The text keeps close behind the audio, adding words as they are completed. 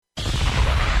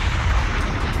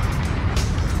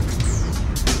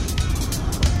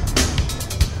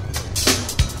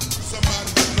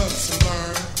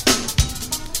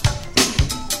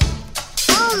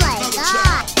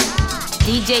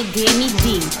DJ Danny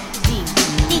D.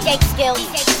 DJ Skills.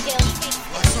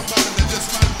 Like somebody that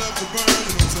just might love to burn, you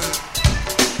know what I'm saying?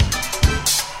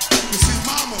 You see,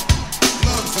 mama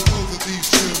loves the both of these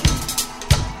children.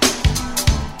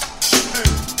 Hey,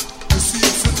 you see,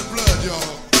 it's in the blood,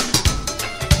 y'all.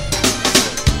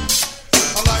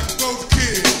 I like both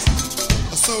kids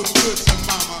are so good to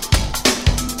mama.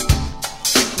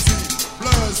 You see,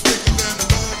 blood's thicker than the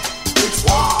blood. It's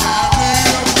one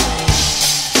family.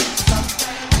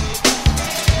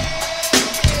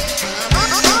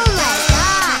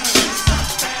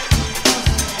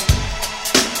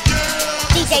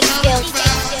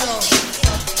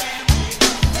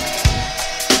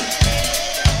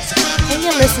 And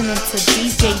you're listening to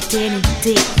DJ Danny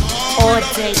D all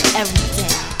day, every day.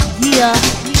 Yeah.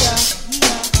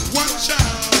 One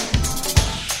child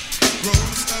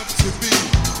grows up to be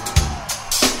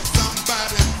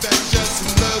somebody that just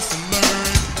loves to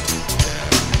learn.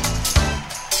 Yeah.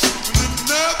 And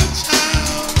another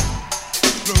child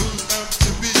grows up to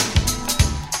be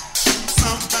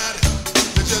somebody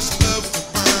that just loves to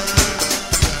burn.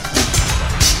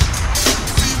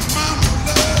 See, mama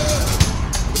loves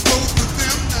both of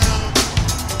them now.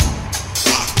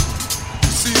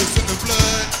 See, it's in the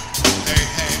blood. Hey,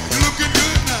 hey, you looking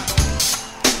good now.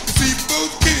 You see,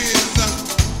 both kids are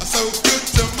so good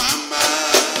to mama.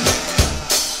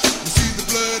 You see, the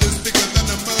blood is thicker than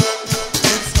the mud.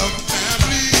 It's a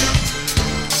family.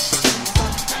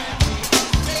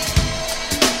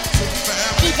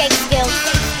 DJ Skills.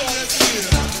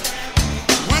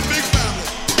 One big family.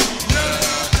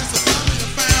 Yeah, it's a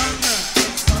family.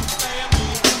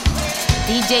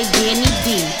 DJ Danny D.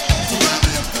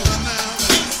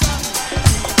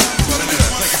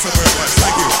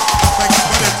 Thank you.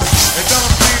 But it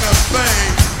don't mean a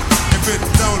thing if it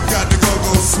don't got to go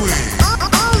swing. Oh my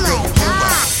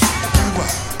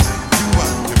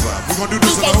God. We're gonna do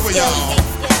this one over, y'all.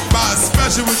 By a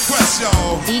special request,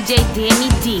 y'all. DJ Danny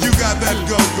D. You got that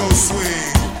go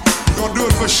swing. We're gonna do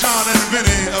it for Sean and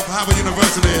Vinny of Howard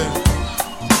University.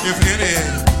 If any,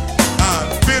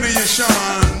 Vinny and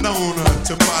Sean known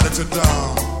to party to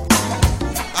dawn.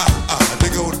 They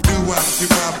go do-wop,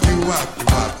 do-wop, do-wop,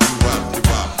 do-wop, do-wop,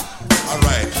 do-wop. All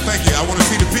right, thank you. I want to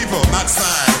see the people, not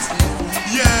signs.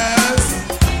 Yes,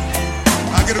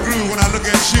 I get a groove when I look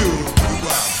at you.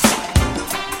 Do-wop.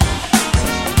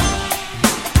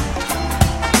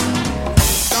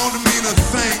 Don't mean a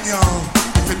thing, y'all,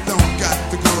 if it don't got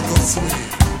to go swing.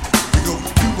 You go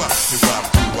do-wop, do-wop,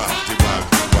 do-wop, do-wop,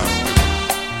 do-wop.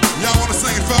 Y'all want to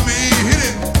sing it for me? Hit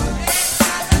it.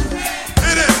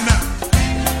 Hit it now.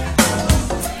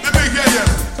 Yeah.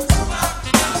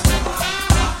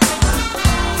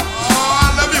 Oh, I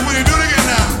love you when you do it again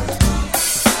now.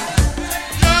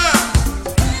 Yeah.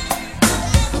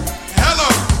 Hello.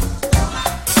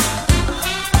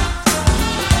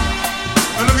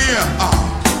 Now look here.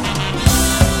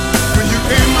 When you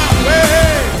came my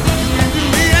way, you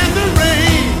me and the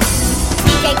rain.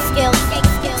 DJ Skills.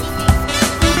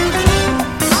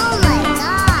 Oh my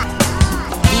God.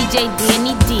 DJ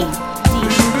Danny D.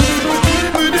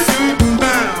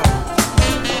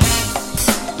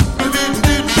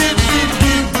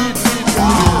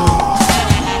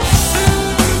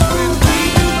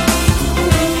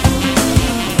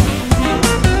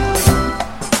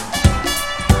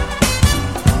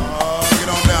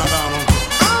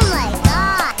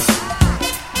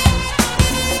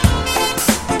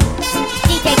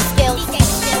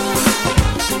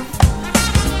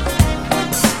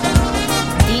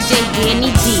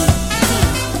 Danny D.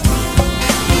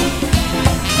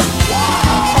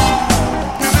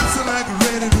 Your lips are like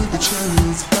red ruby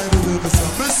cherries, brighter than the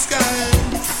summer sky.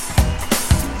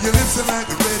 Your lips are like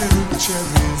red ruby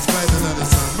cherries, brighter than the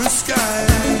summer sky.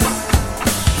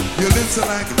 Your lips are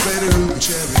like red ruby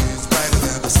cherries, brighter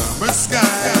than the summer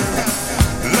sky.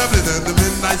 Lovely than the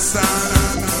midnight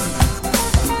sun.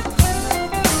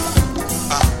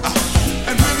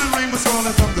 And when the rain was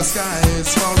falling from the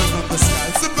skies, falling from the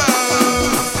skies above,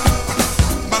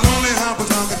 my lonely heart was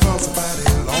longing for somebody,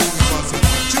 longing for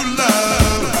someone to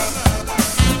love.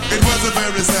 It was a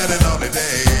very sad and lonely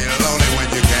day, lonely when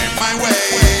you came my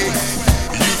way.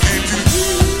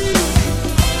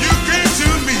 You came to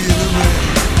me in the rain,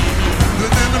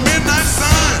 within the midnight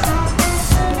sun.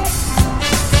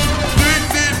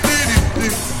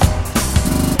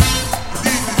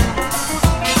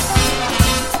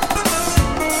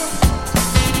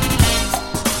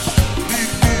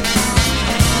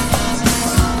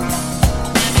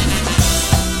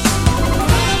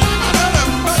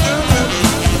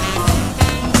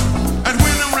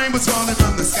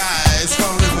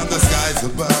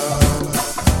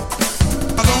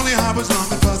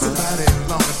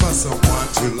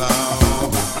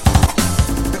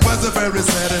 very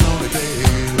sad and lonely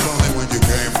days, only when you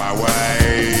came my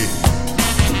way.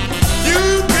 You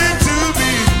came to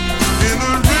me in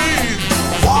the rain.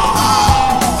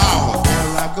 Oh, there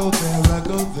I go, there I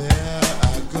go, there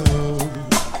I go.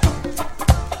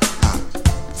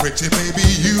 Pretty baby,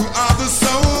 you are the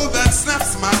soul that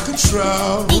snaps my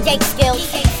control. DJ Skills.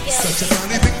 Such a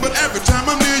funny thing, but every time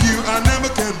I'm near you, I never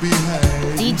can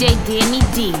behave. DJ Danny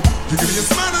D. You give me a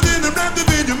smile and then I'm wrapped up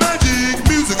in your magic.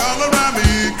 Music all around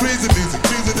me, crazy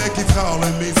music that keeps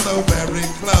calling me so very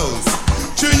close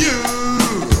to you.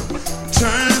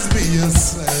 Turns me a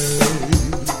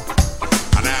slave.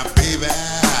 Now, baby,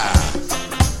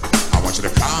 I want you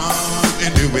to come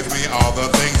and do with me all the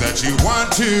things that you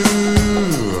want to.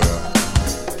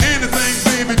 Anything,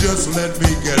 baby, just let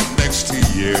me get next to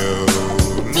you.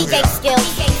 DJ Skills.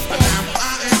 Am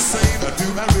I insane or do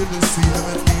I really see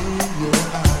heaven in your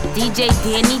eyes? DJ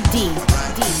Danny D.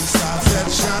 Stars that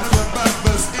shine above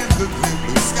us in the clear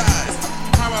blue skies.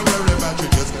 How I worry about you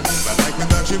just can't live my life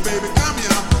without you, baby. Come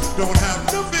here, don't have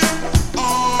no fear.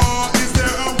 Or is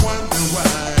there a wonder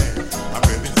why I'm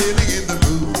really feeling in the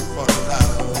mood for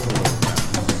love?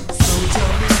 So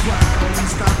tell me why you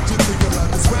stop to think about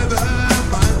this weather,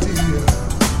 my dear.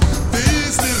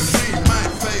 This little dream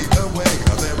might fade away.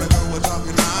 There we go, we're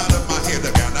talking out of my head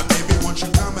again. Now, baby, won't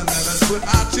you come and let us put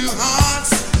our two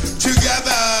hearts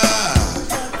together?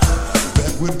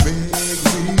 That would make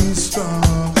me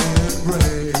strong and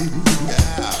brave.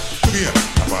 Yeah. Yeah.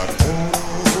 But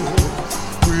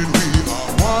when we are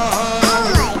one, Oh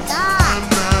my God. I'm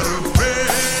not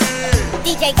afraid.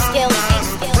 DJ Skills.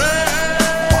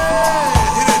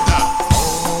 Hit it now.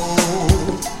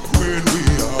 Oh, when we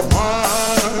are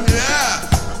one, yeah.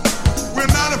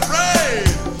 We're not afraid.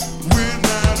 We're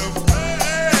not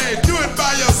afraid. Do it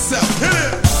by yourself. Hit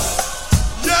it.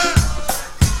 Yeah.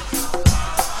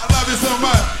 I love you so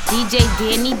much. DJ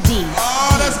Danny D.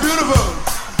 Oh, that's beautiful.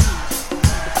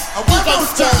 One more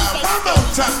time. One more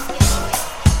time.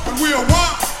 When we are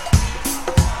one.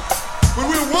 When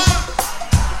we're one.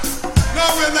 No,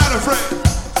 we're not afraid.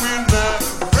 We're not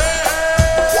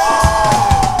afraid.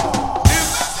 If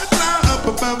there's a cloud up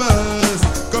above us,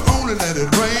 come on and let it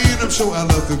rain. I'm sure our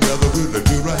love together will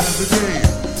endure a happy day.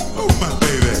 Oh, my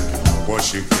baby, won't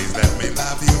you please let me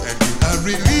love you and get a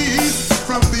release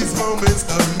from these moments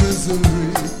of misery.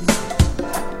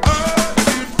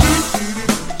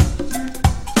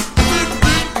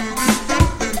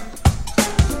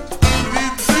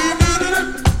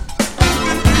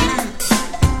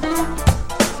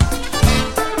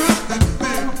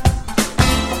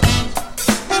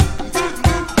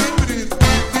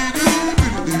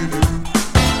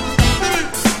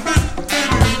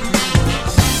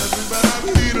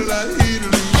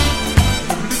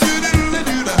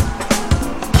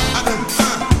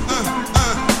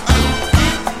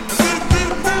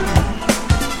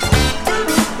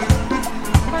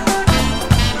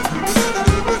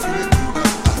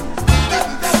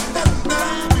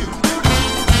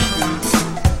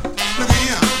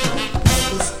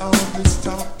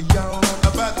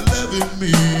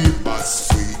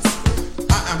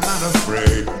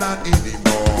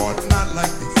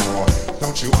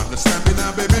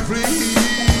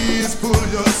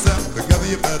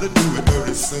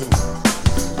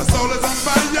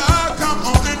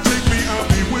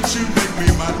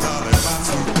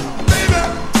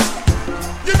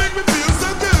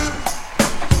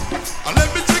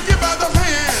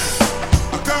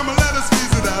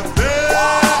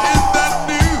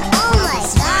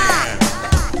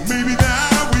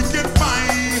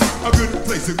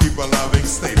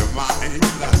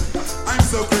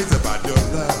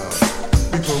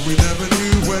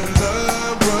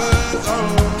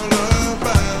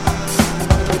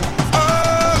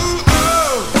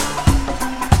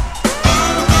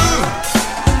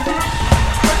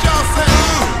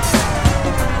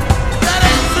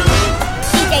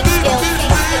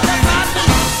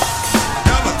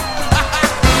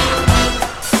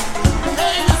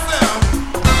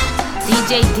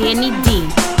 DJ Danny D.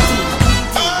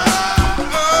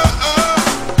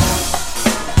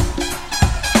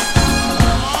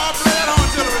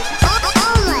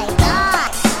 Oh my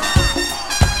God.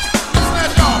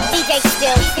 DJ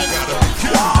Skills.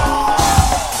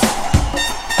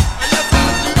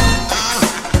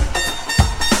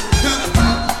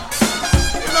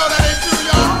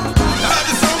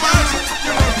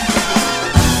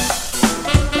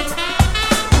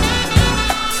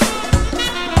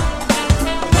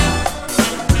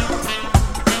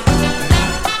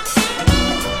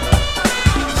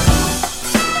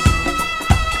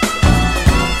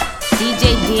 DJ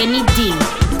Danny D.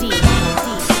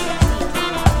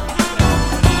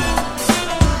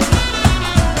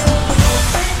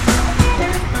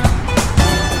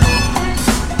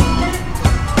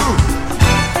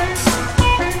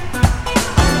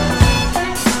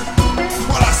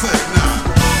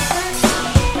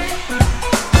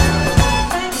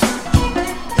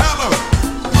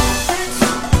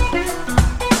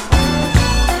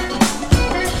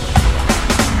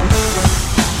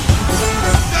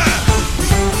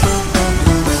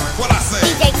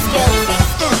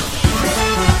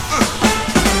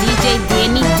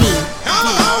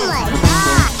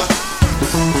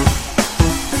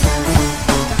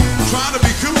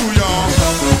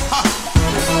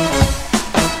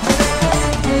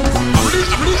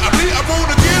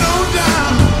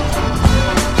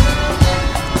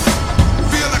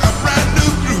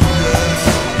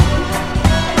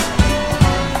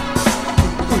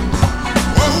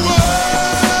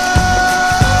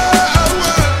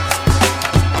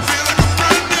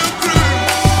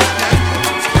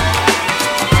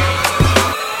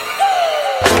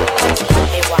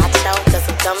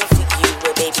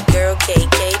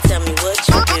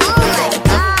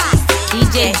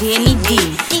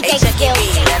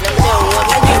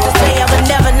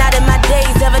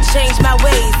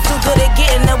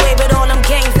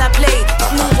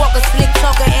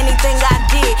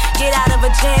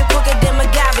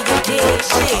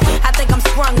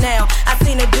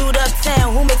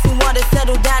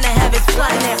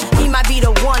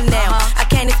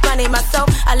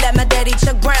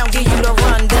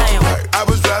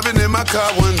 car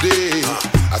one day.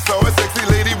 I saw a sexy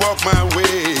lady walk my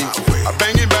way. A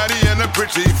banging body and a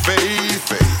pretty face.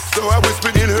 So I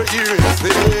whispered in her ear and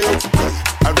said,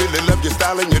 I really love your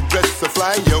style and your dress so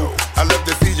fly, yo. I love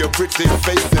to see your pretty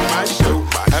face in my show.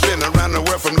 I've been around the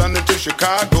world from London to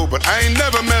Chicago, but I ain't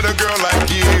never met a girl like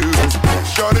you.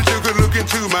 Shorty took a look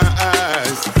into my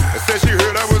eyes. Said she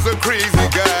heard I was a crazy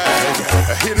guy.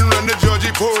 A hit and run the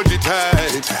Georgie Porgy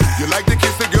type. You like to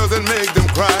kiss the girls and make them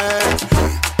cry.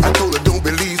 I told her don't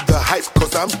believe the hype,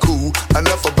 cause I'm cool.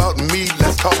 Enough about me,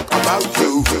 let's talk about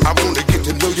you. I wanna get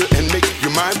to know you and make you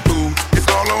my boo. It's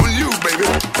all on you, baby.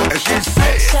 And she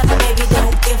said, Chuck, baby,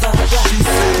 don't give up. She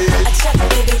said, Chuck,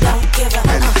 baby, don't give up.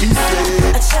 And he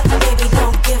said, Chuck, baby,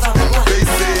 don't give up. And they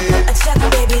said, Chuck,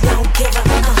 baby, don't give up.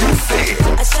 You said,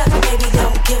 Chuck, baby,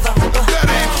 don't give up. That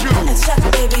ain't true. Chuck,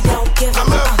 baby, don't give I up.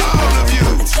 love all of you.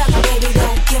 Chuck, baby,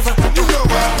 don't give up. You know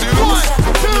I do. 1,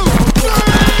 2, 3.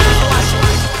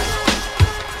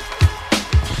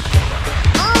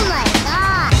 Oh my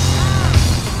God.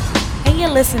 And you're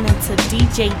listening to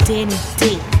DJ Danny D.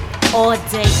 All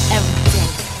day, every day.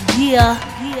 Yeah.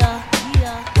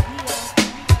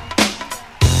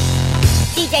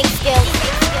 DJ Skills.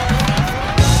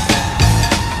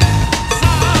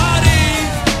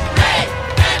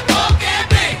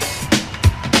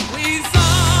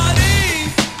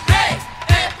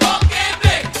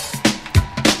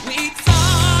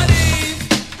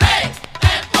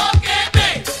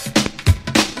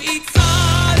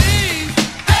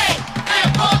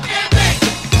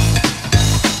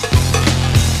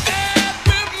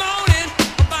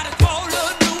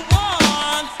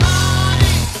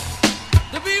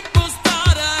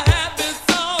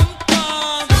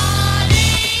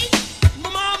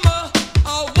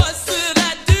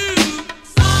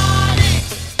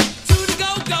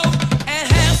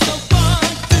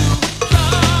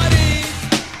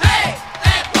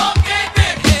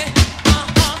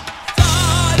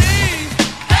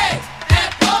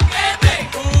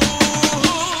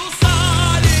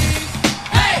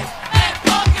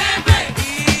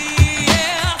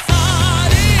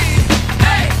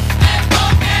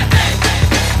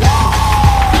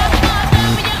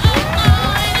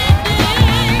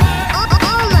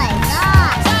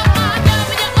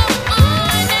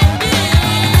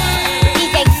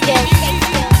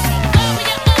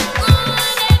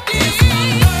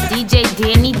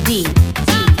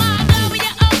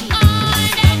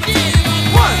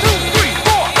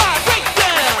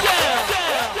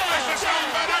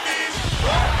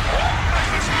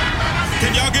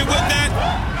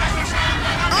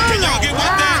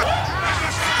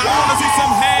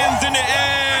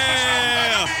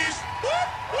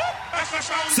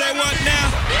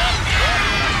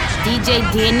 DJ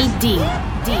Danny D.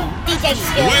 DJ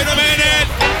Skills. Wait a minute.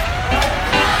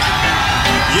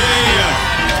 Yeah.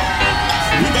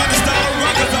 We about to start a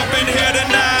ruckus up in here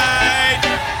tonight.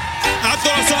 I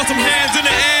thought I saw some hands in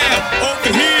the air.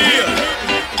 Over here.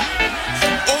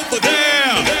 Over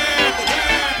there.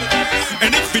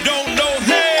 And if you don't know,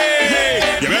 hey,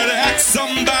 you better ask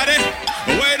somebody.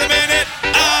 Wait a minute.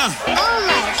 Oh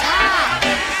my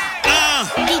God.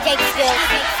 DJ Skills.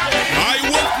 Are you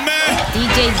with me?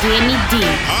 DJ Danny D.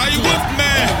 Are you with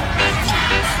me?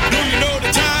 Do you know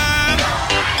the time?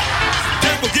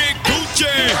 Can we get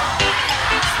Gucci?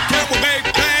 Can we make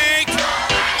bank?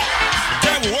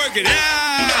 Can we work it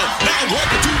out? Now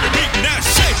work it to the beat, now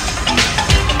shake.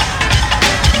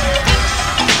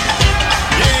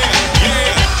 Yeah,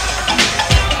 yeah,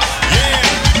 yeah.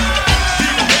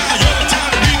 Beat it down, yo,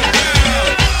 time to beat it down.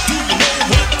 Do you know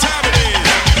what time it is?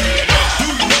 Do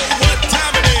you know what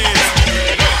time it is?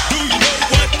 Do you know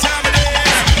what time it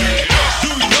is? Do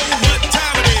you know what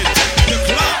time it is? The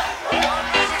clock.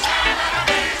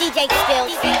 DJ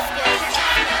Skills.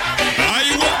 Are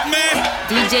you with me?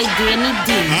 DJ Danny D.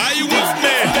 Are you with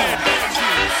me?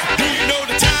 Do you know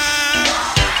the time?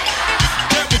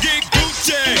 Can we get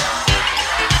Gucci?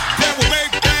 Can we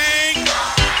make bank?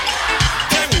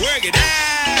 Can we work it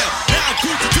out? Now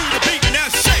Gucci to the beat, now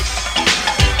shake.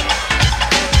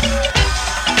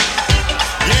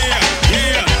 Yeah,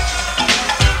 yeah.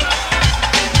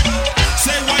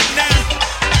 Say what now?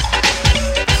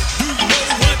 Do you know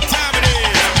what time it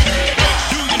is?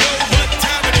 Do you know what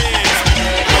time it is?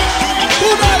 Who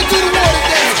know how to do the water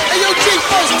dance? Hey, yo, G,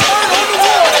 first turn on the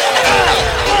water.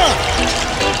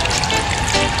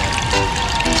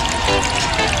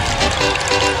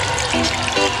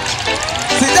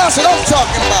 See, that's what I'm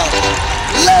talking about.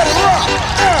 Let it rock.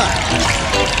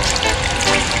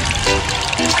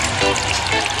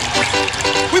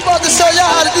 We about to show y'all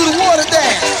how to do the water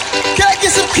dance. Can I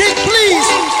get some kick, please?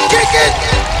 Kick it.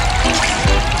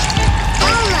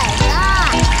 Oh my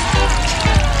God.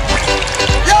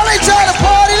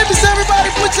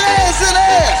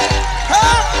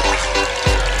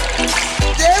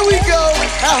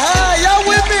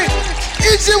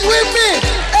 you with me?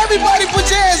 Everybody put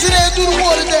your hands in there and do the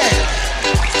water dance.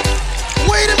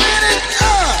 Wait a minute.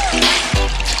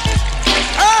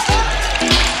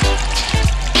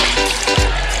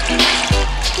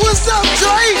 What's up,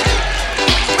 Dre?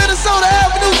 Minnesota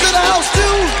Avenue's in the house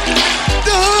too.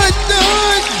 The hood, the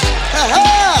hood.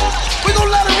 We gon'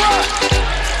 let it rock.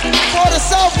 For the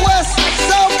Southwest,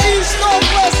 Southeast,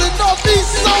 Northwest, and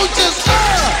Northeast soldiers.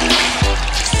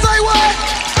 Say what?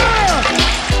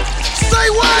 Say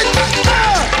what?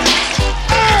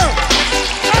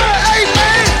 Hey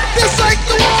man, this ain't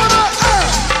the water.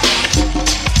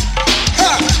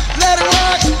 Let it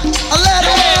rock. Let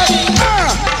it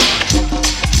rock.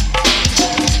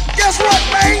 Guess what,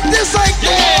 man? This ain't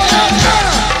the water.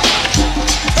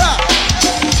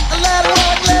 Let it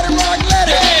rock. Let it rock. Let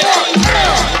it rock.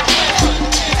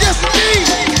 Yes, indeed.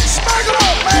 Smack 'em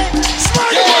up, man.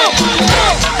 Smack 'em up.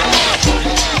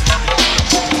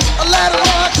 Let it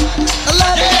rock.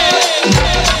 Let it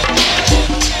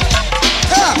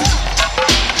rock.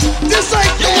 This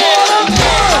ain't the water.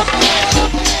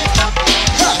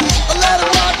 Let it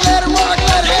rock. Let it rock.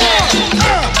 Let it rock.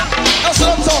 That's what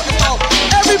I'm talking about.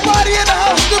 Everybody in the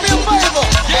house, do me a favor.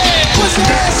 Put your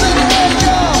hands in the air,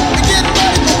 y'all. We're getting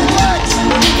ready to relax.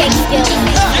 DJ Skills.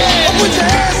 Put your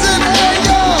hands in the air,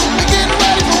 y'all. We're getting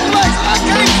ready to relax. I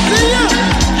can't see you.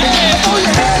 Throw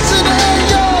your hands in the air,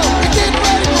 y'all. We're getting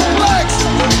ready to relax.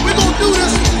 We're gonna do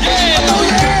this. Throw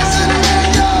your hands in the air,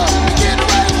 y'all. We're getting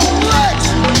ready to relax.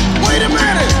 Wait a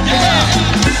minute.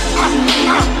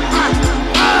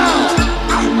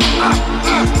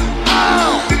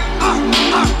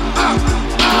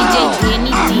 DJ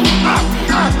Danny D.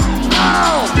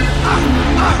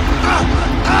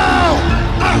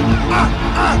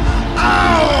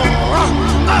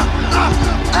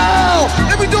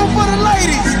 Let me do it for the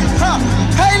ladies.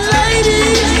 Hey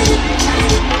ladies.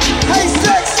 Hey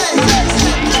sexy.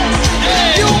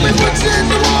 You want me to put you in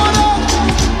the water?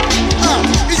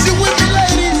 Is you with me,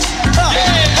 ladies?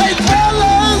 Hey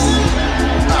fellas.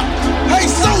 Hey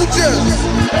soldiers.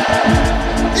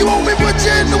 You want me to put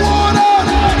you in the water?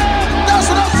 That's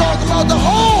what I'm talking about. The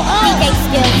whole house. DJ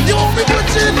Skills. You want me to put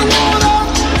you in the water?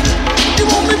 You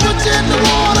want me to put you in the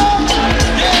water?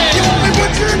 You want me to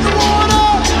put you in the water?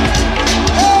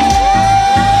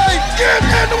 Hey, get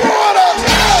in the water!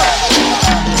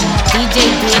 DJ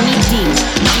Danny D.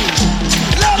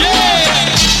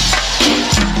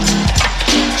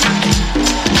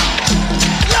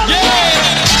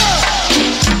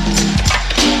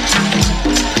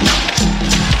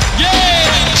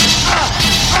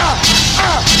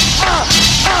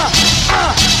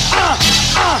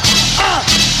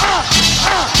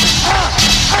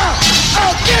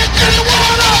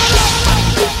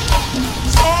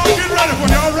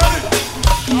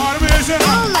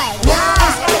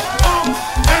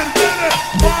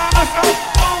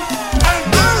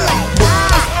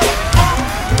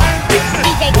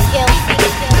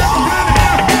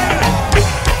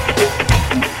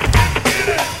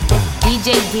 DJ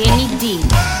Danny D.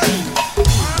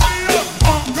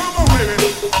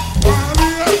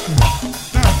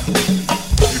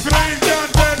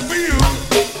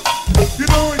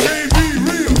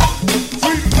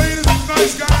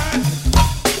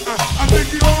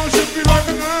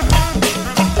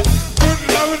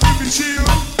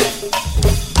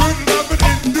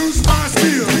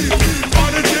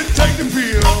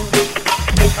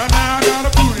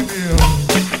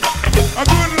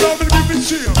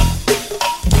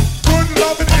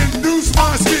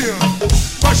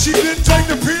 She didn't take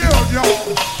the pill, y'all.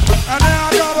 And now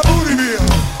I got a booty meal.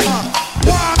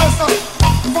 Why does the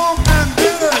funk and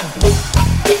Diddy?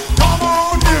 Come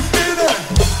on, if Diddy.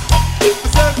 I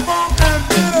said funk and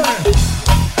Diddy.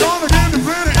 Gonna get me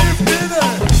pretty if Diddy.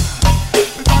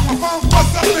 It's like my funk,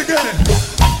 what's up again?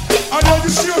 I know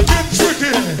you sure get tricky.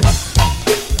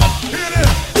 Hit it.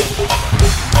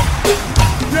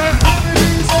 Yeah, honey,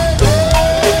 you say,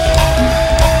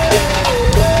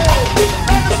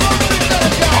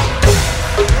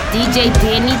 DJ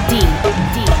Danny D.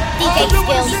 DJ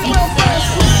Skills.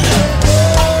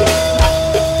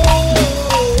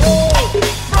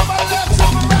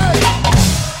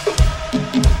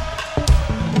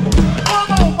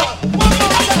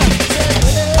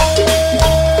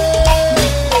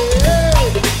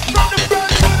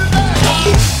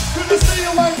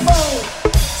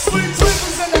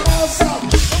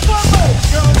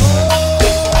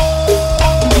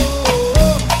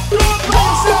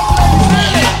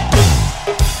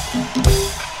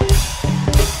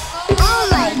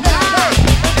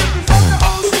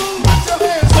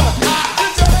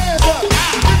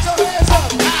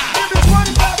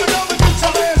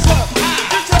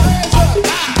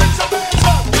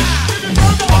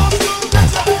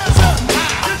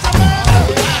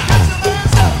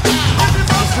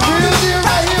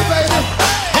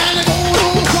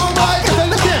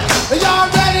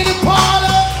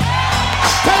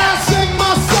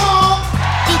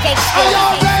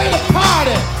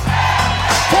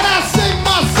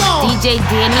 DJ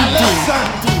Danny D.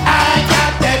 I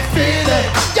got that feeling,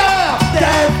 yeah,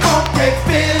 that funky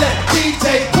feeling.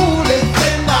 DJ Cool is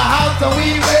in the house and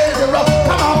we ready to roll.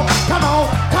 Come on, come on,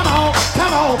 come on,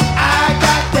 come on. I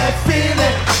got that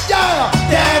feeling, yeah,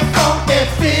 that funky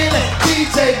feeling.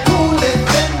 DJ Cool is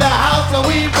in the house and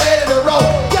we ready to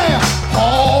roll. Yeah,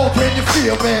 oh, can you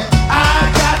feel me? I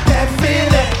got that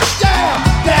feeling, yeah,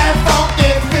 that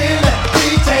funky feeling.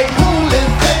 DJ Cool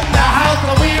is in the house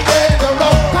and we ready to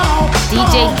roll. Come on,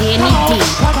 DJ Danny D.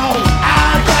 come on,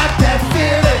 I got that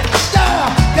feeling, yeah,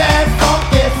 that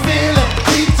funky feeling.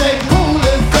 DJ Cool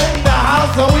is in the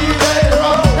house and we ready to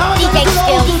roll. Now DJ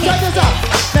Skills. check this out.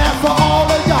 Now for all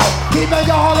of y'all, keeping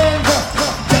y'all in here,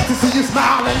 just to see you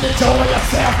smile and enjoy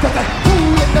yourself. Cause I'm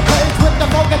cool in the place with the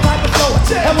funky type of flow.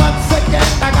 And once again,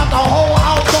 I got the whole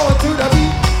house going to the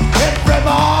beat.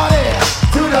 Everybody,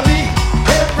 to the beat.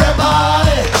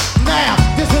 Everybody. Now,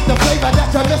 this is the flavor that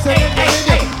you're listening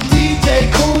to. DJ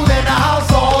Cool in the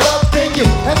house all up in you.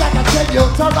 And I continue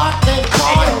to rock and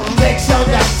party. Make sure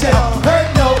that shit don't hurt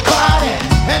nobody.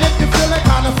 And if you feeling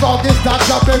kinda froggy, start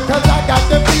jumping. Cause I got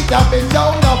the beat up in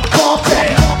your funky.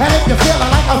 And if you're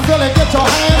feeling like I'm feeling, get your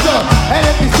hands up. And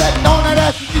if you're sitting on it,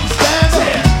 that you stand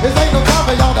up. This ain't no time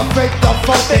for y'all to fake the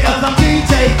funk. Because I'm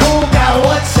DJ Cool, got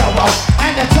what you want.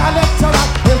 And the talent to rock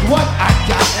is what I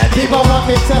got. And people want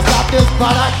me to stop this,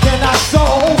 but I cannot. So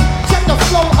check the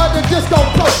flow of the disco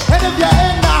flow. And if you're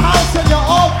in the house and you're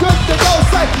all good to go,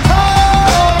 say ho,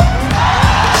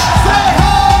 say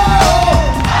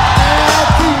ho, and I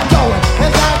keep going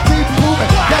as I keep moving.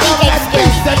 Get up that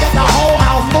beat, to get the whole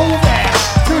house moving.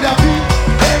 To the beat,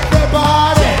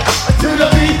 everybody, to the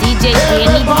beat, DJ Danny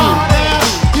D. everybody.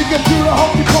 You can do the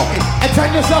hokey pokey and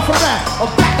turn yourself around. Or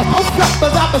back up,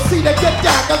 cause I'm a see to get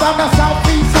down. Cause I'm a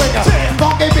Southeast swinger,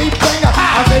 funky beat bringer.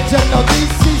 Original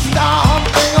DC style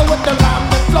humdinger with the rhyme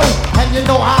and flow. And you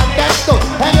know how that goes.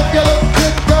 And if you look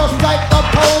good, girls strike the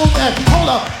pose. And hold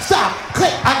up, stop,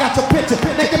 click, I got your picture.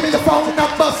 They give me the phone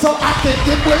number so I can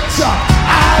get with ya.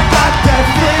 I got that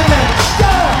feeling,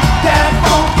 yeah, that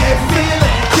funky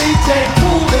feeling. DJ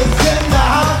Cool is in the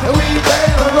house and we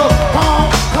ready to roll. Come on,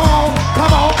 come on,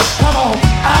 come on, come on.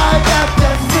 I got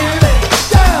that feeling,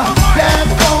 yeah, that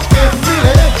funky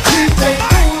feeling. DJ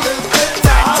Cool is in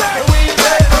the house and we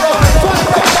ready to roll.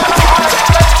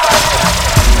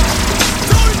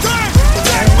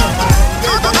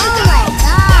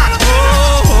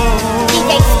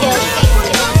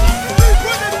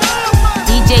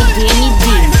 DJ Danny D.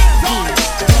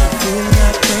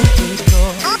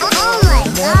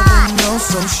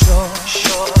 So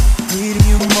sure, needing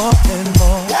you more and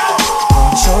more.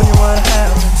 Gonna show you what I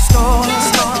have in store.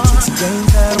 Tricks and games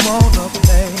that I wanna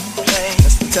play.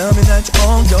 Just tell me that you're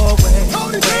on your way.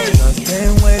 Cause I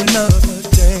can't wait another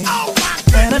day.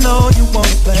 And I know you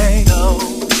won't play. Girl,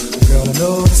 I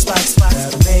know the spots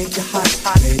that'll make you hot.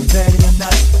 Ain't ready or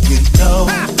not, you know.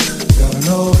 Girl, I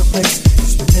know the place.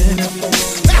 It's within the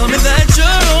place. Tell me that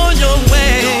you're on your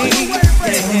way.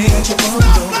 Yeah, you're on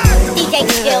your way. DJ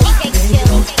Skills.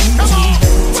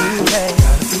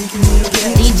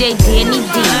 DJ Danny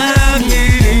D. I'm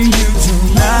needing you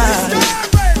tonight.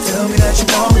 Tell me that you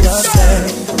want yourself.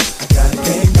 I got a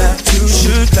game that you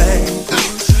should play.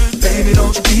 Baby,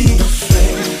 don't you be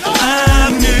afraid.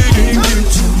 I'm needing you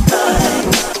tonight.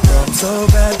 Girl, I'm so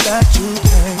glad that you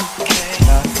came.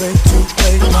 Not afraid to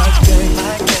play my game.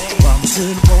 Promise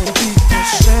it won't be a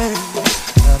shame.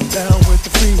 I'm down with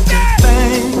the freaking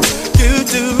things you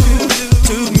do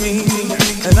to me,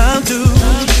 and I'll do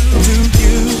to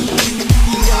you.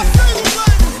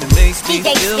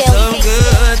 DJ Feel Skills. so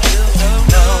good,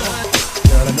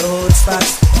 girl, I know the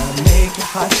spots that'll make you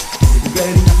hot. If you're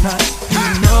ready or not, you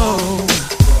know.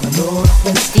 Girl, I know the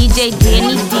place. DJ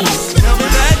Danny D. Tell me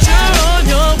that you're on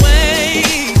your way.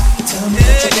 Tell me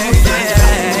that you're on your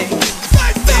way.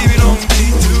 Baby, don't be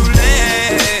too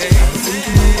late.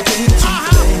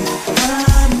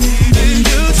 I'm needing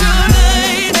you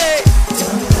tonight.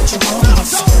 Tell me that you're on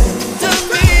your way. Tell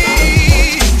me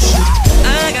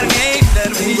I got a game that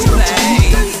we should play.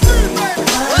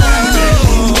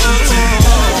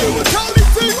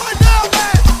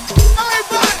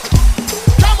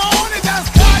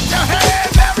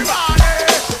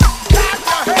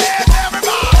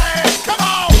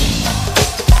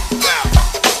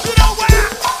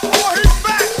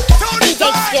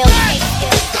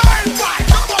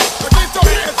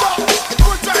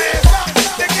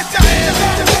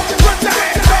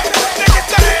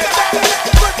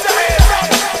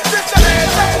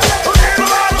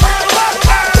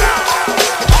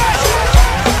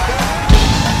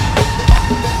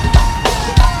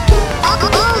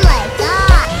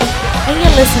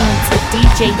 Listening to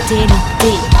DJ Danny D.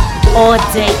 all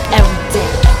day, every day.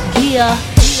 Yeah.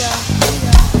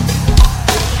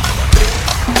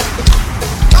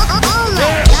 Oh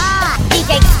my God.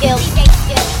 DJ Skills.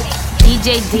 DJ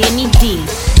Danny D.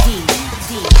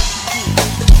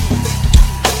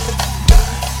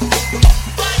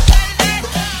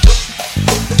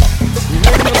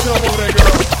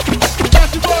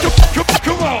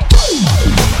 Come on.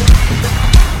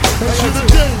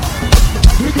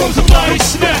 Here goes the body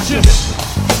snatchers.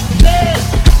 Yeah.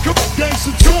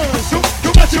 Gangsta turns.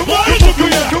 Come at your body.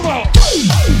 Come on.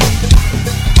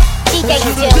 DJ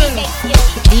Skills.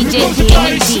 DJ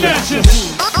Danny D.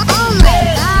 Oh my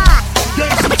God.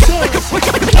 Gangsta turns.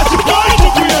 At your body.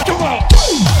 Come on.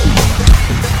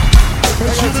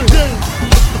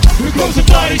 Here goes the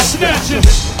body snatchers.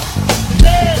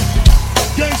 Yeah.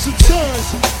 Gangsta turns.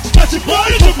 At your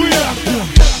body.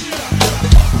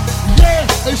 Yeah.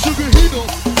 Hey, Sugar Hino.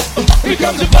 Here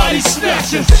comes the body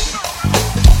snatchers.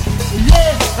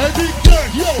 Yeah, hey, Big Dirt,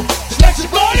 yo, snatch your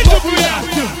body up we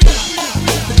after.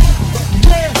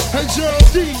 Yeah, hey,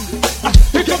 Geraldine,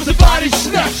 here comes the body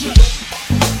snatcher.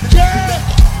 Yeah,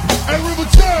 hey, River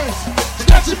Turns,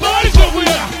 snatch your body up we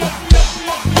after.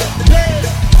 Yeah,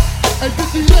 hey,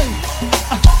 58,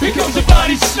 here comes the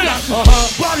body snatcher.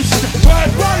 Body snatch, body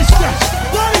snatch, body snatch.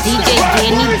 DJ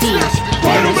Danny D.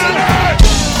 Wait a minute.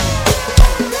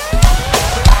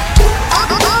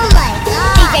 Oh my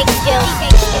God. DJ Skills.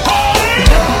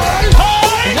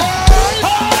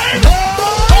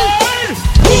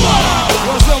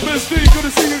 What's up, Miss D? Good to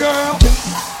see you, girl.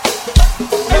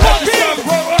 Hey, what's up,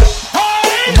 brother?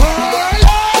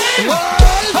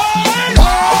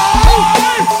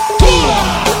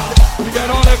 We got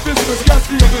all that physical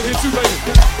Scotty up in here too, ladies.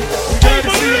 We glad to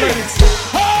see you, ladies.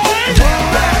 Oh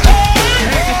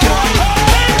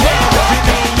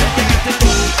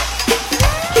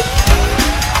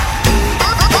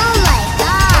my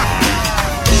God.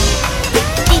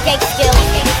 DJ Skills.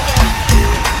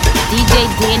 DJ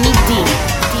Danny D.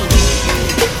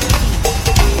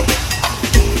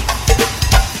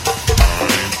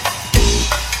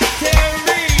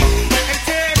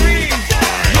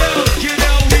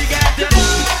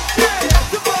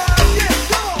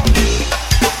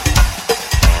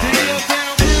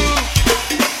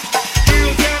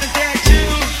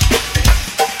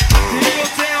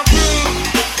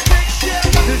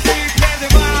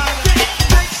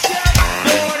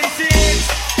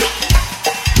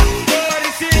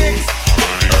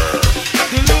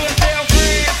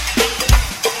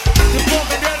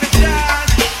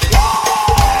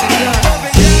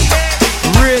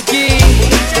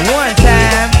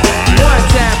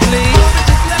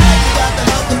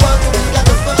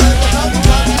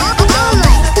 Oh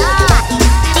my God.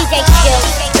 DJ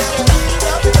Skills.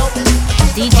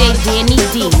 DJ Danny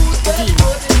D.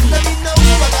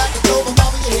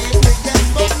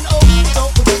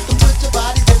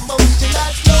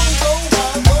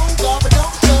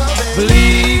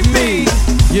 Believe me,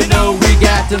 you know we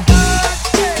got them.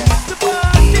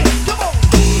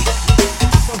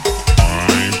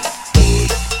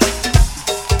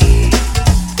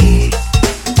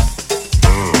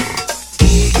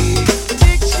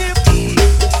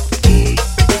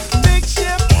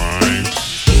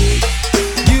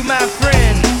 You my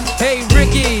friend, hey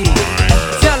Ricky,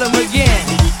 tell him again.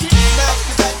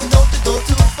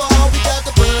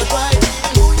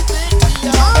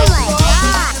 Oh my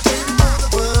God.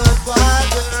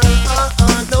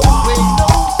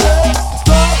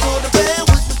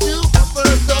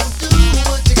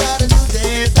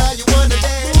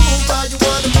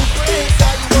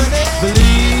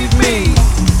 Believe me,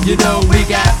 you know we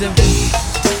got them.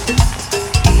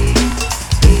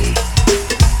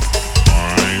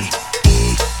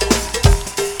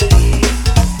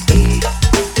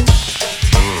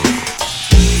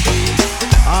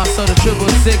 Also the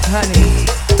 666 honey,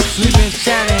 sleeping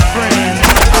shining friend.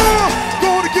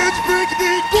 Going against Big D.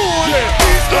 Going.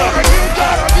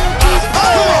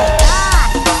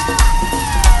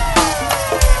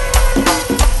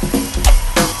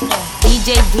 DJ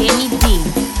Danny D.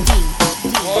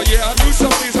 Oh yeah, I knew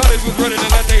some of these honeys was ready to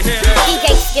let their hair down.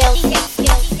 DJ Skills.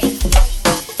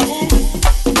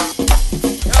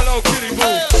 Hello, Kitty Boo.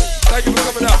 Thank you for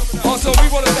coming out. Also, we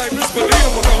want to thank Miss Bonita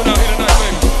for coming out here tonight,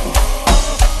 baby.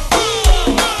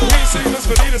 We ain't seen Miss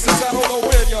Bonita since I don't know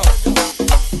when, y'all.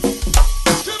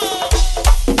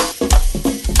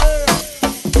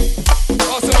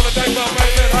 Also, want to thank my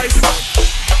man Ice,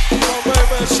 my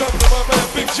man Shuffler, my man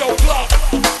Big Joe Block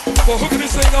for hooking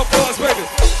this thing up for us, baby.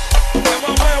 And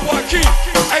my man Joaquin.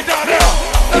 Hey, down there,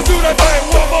 let's do that thing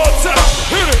one more time.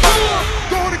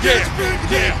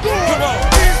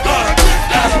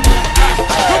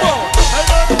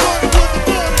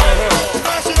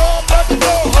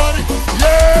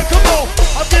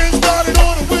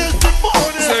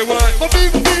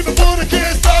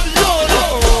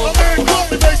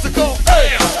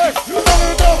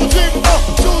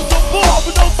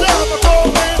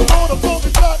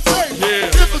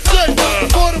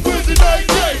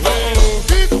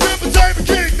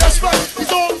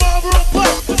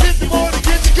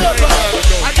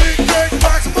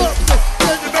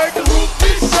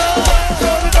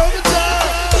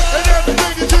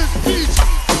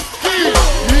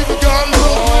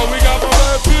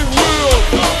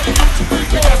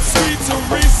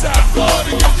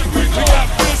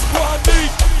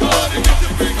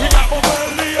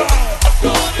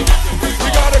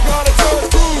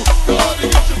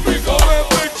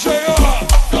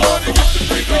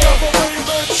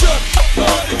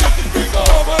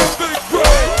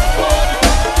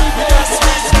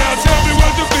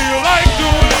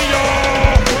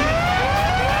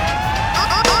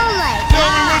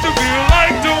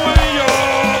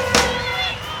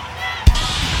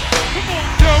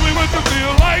 what you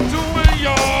feel like doing,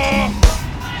 y'all.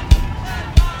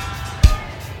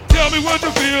 Tell me what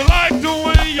you feel like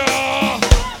doing, y'all.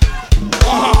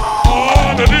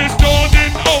 Oh, the this door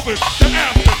didn't open till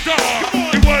after dark.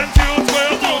 It wasn't till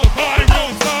 12 till the party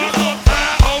won't start.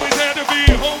 I always had to be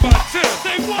home by 10,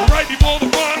 right before the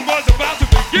fun was about to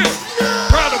begin.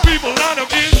 Crowd of people lined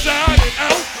up inside and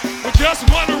out with just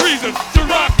one reason, to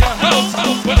rock your house.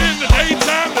 But in the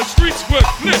daytime, the streets were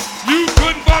lit. You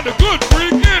couldn't find a good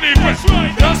freak anywhere.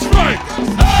 That's right.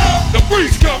 The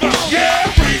freaks come out. Yeah,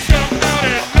 freaks come out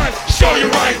at night. Show you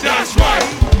right, that's right.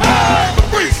 The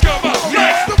freaks come out.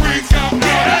 Yes, the freaks come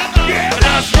out. Yeah,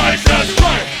 that's right, that's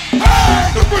right.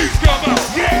 The freaks come out.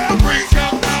 Yeah, the freaks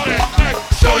come out at night.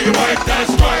 Show you right,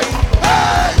 that's right.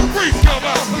 The freaks come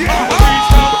out. Yeah, the freaks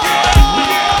come out.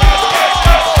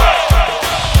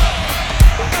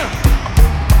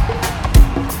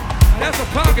 That's a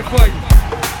pocket for you.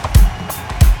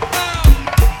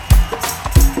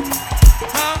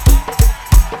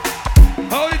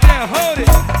 Hold it down, hold it.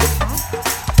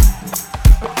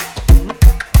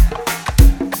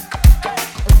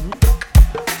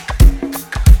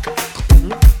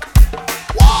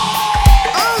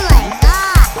 Oh my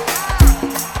God.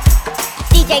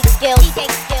 DJ Skills.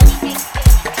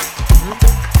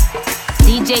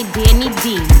 DJ Danny D.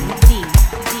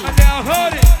 Now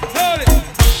hold it, hold it.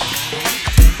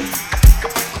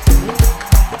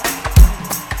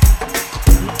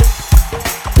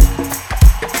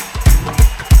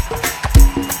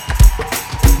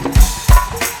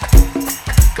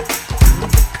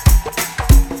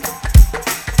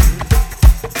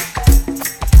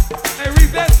 Hey,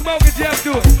 read that smoke and Jeff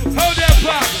do it. Hold that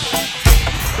pop.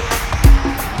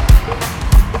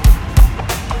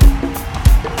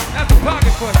 That's a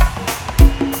pocket for you.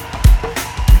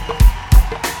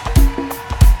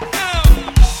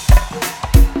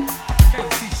 Can't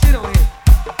see shit on here.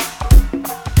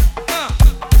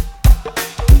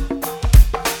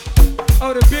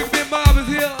 Oh, the Big Big Mob is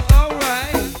here. All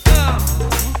right.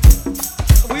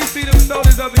 We see them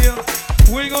soldiers up here.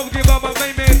 We ain't gonna give up my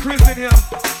main man Chris in here.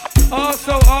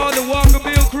 Also, all the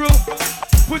Walkerville crew.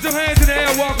 Put your hands in the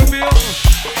air, Walkerville.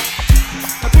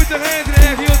 Now put your hands in the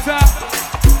air, Hilltop.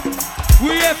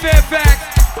 We at Fairfax.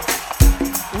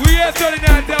 We at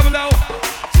 3900.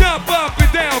 Jump up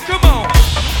and down, come on.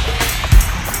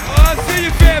 Oh, I see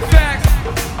you, Fairfax.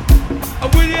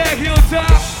 Where you at,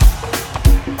 Hilltop?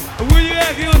 Where you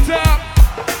at, Hilltop?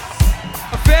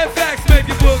 Fairfax make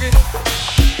it boogie.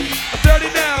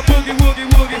 39 boogie, woogie,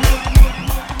 woogie, woogie, woogie.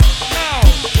 Now.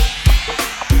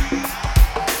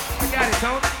 I got it,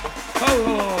 Tony. Oh.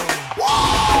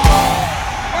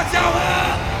 Watch out.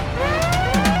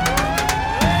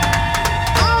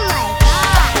 Oh my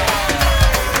God.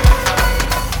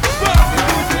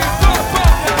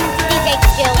 DJ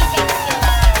Skills.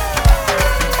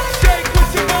 Shake what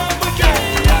your mama got.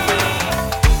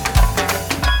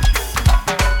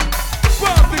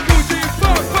 Pop the Gucci,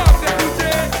 pop the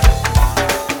Gucci.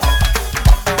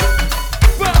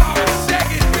 Pop,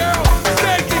 shake it, girl,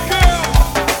 shake it, girl.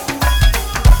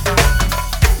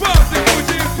 Pop the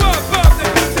Gucci, pop the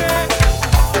Gucci.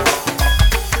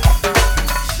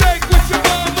 Shake what your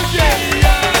mama got.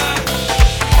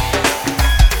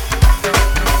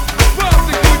 Pop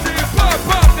the Gucci,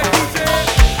 pop the Gucci.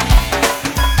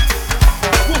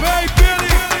 Well, hey,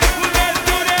 Billy, well, let's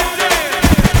do that dance.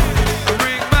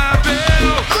 Ring my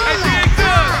bell. Hey, Big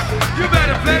Doug, you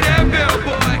better play that bell,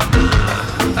 boy.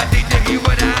 I think they hear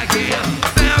what I hear.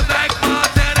 Sounds like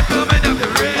Montana coming up the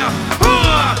rail.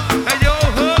 Hey, yo,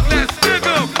 Hook, let's stick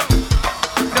 'em.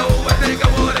 No, I think I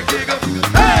wanna kick 'em.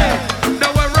 Hey,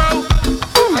 know what, Ro?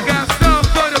 I got some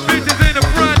for the bitches in the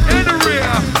front and the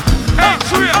rear. Hey,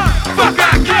 Trip, fuck I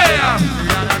care.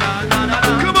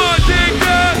 Come on, Big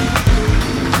Doug.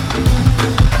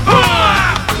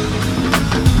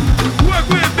 Work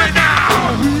with me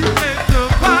now. It's the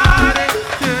party.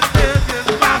 It's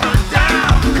bottom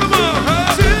down. Come on, huh?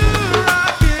 To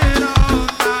rock it all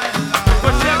night.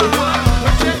 But check one,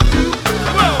 but check two.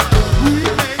 Come on. We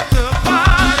make the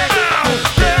party.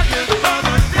 Check it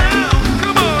bottom down.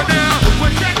 Come on now.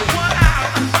 But check one out.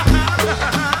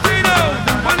 Reno,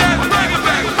 well, let's bring it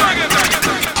back. Bring it back.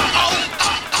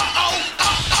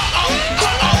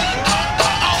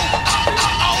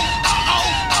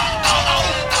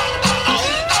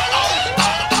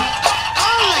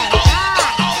 Oh my God.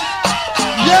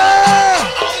 Yeah!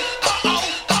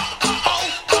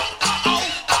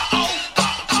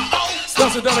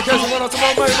 Special dedication went out to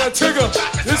my man, that Tigger.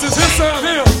 This is his sound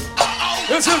here.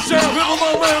 This is his jam. Here with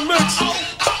my man Mix.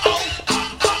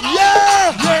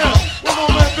 Yeah! Yeah, with my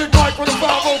man Big Mike from the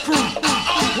 5-0 crew.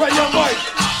 Right, young Mike.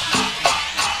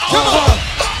 Come on!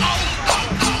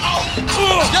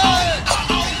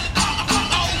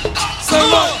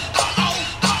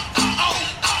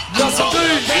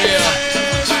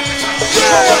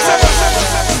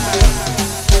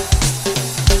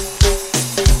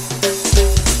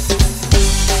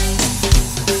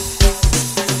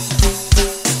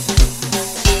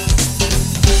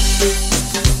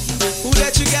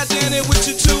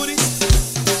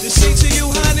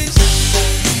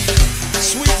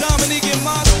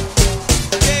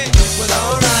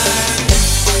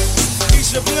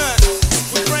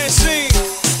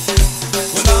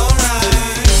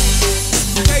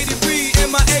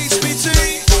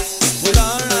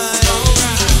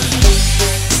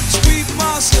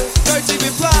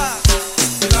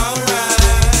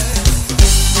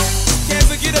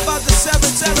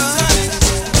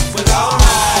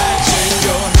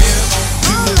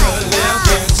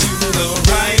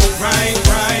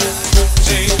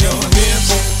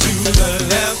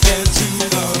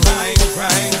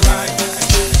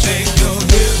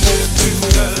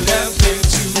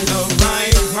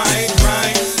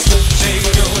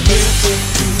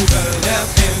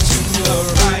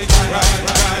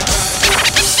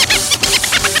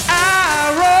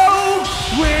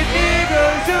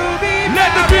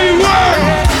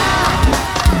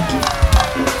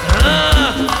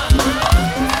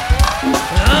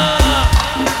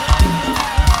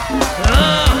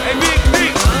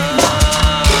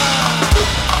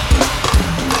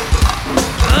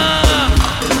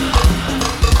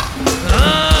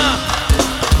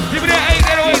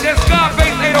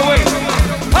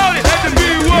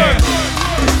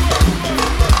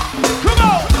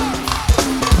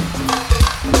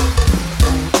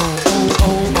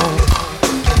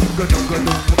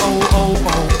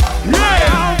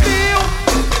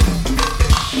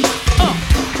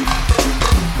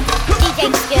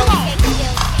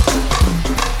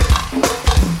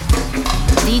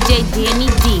 DJ Danny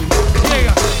D.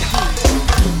 Yeah.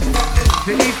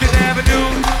 The Eastern Avenue,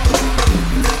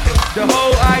 the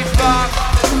whole Icebox,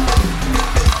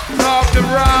 Talk the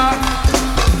Rock,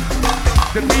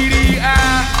 the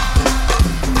BDI,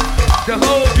 the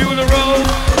whole Beulah Road,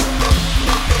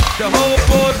 the whole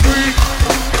 4th Street,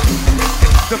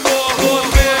 the 4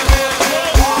 Horsemen.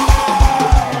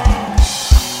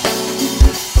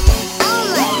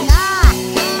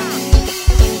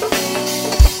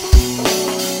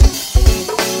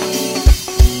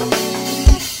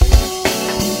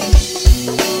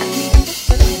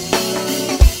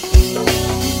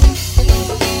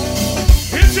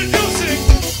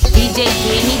 DJ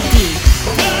Danny D.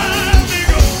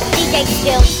 DJ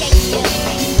Skills.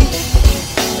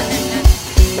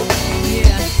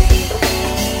 Yeah.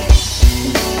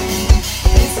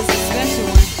 This is a special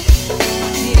one.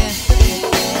 Yeah.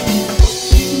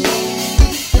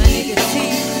 My nigga T.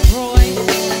 Roy.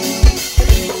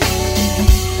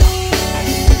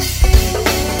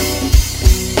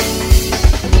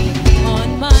 On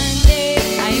Monday,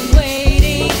 I am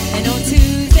waiting, and on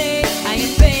Tuesday, I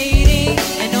am fading,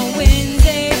 and on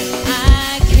Wednesday,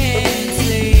 I can't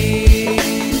sleep.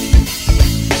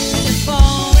 When the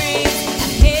phone rings, I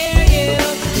hear you.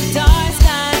 The dark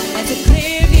sky has a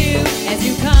clear view as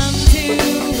you come to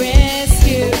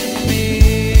rescue me.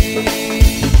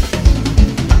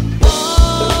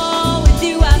 Oh, with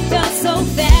you I've done so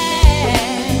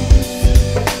fast,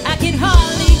 I can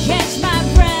hardly catch my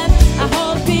breath. I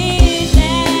hope it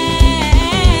lasts.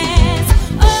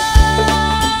 Oh,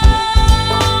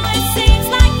 it seems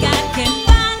like I can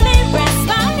finally rest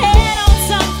my head on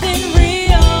something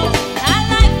real. I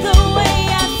like the way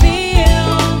I feel.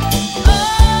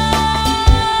 Oh,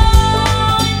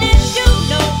 and if you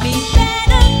know me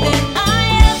better than I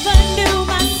ever knew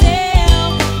myself,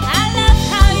 I love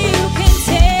how you can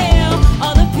tell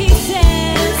all the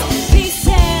pieces of me.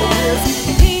 All the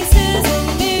pieces of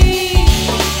me.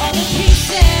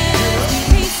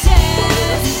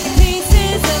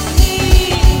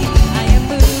 I am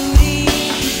moody,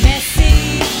 messy,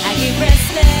 I get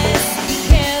restless,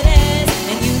 careless,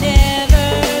 and you never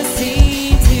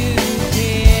seem to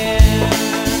care.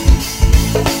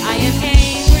 I am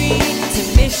angry to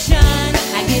mission,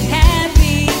 I get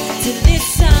happy to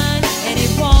listen, and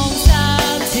it won't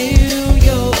stop till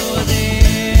you're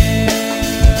there.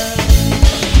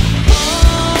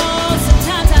 Oh,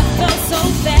 sometimes I felt so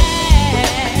fast.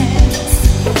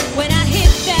 When I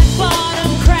hit that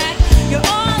bottom crack, you're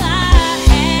all I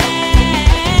have.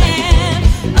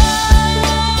 Oh,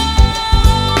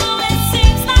 it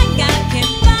seems like I can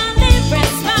finally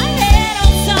rest my head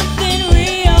on something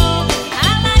real.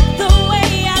 I like the way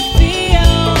I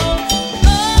feel.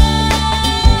 Oh,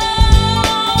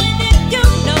 and if you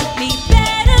know me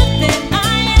better than I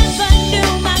ever knew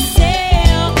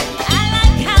myself, I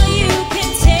like how you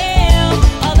can tell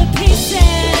all the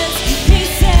pieces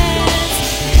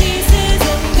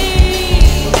of me.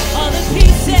 All the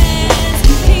pieces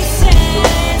of me.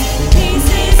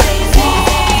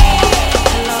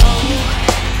 Hello,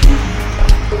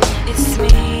 it's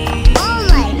me. Oh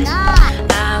my God.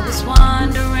 I was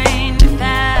wondering if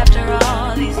after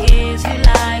all these years you'd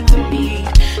like me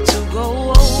to go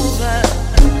over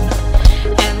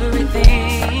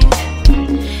everything.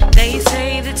 They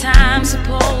say the time's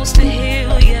supposed to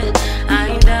heal you. I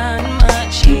ain't done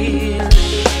much healing.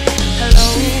 Hello,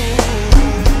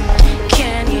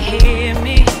 can you hear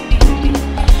me?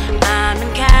 I'm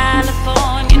in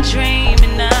California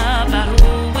dreaming about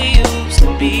who we used to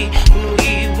be when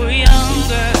we were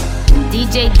younger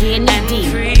DJ Danny and D.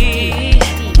 free.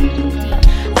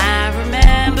 I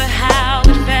remember how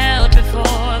it felt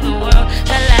before the world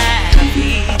fell at our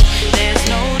feet. There's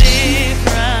no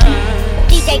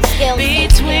difference DJ Skills.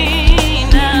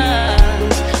 between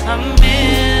us, a million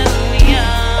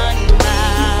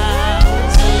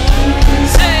miles.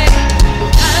 Say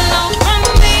hello from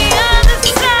the other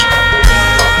side.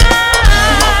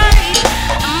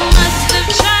 I must have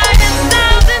tried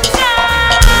 1,000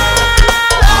 times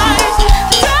to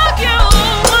talk you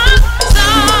up.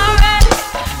 Sorry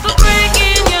for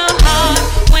breaking your heart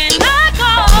when I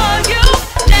call you.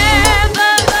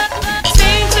 Never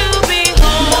seem to be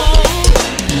home.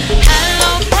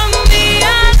 Hello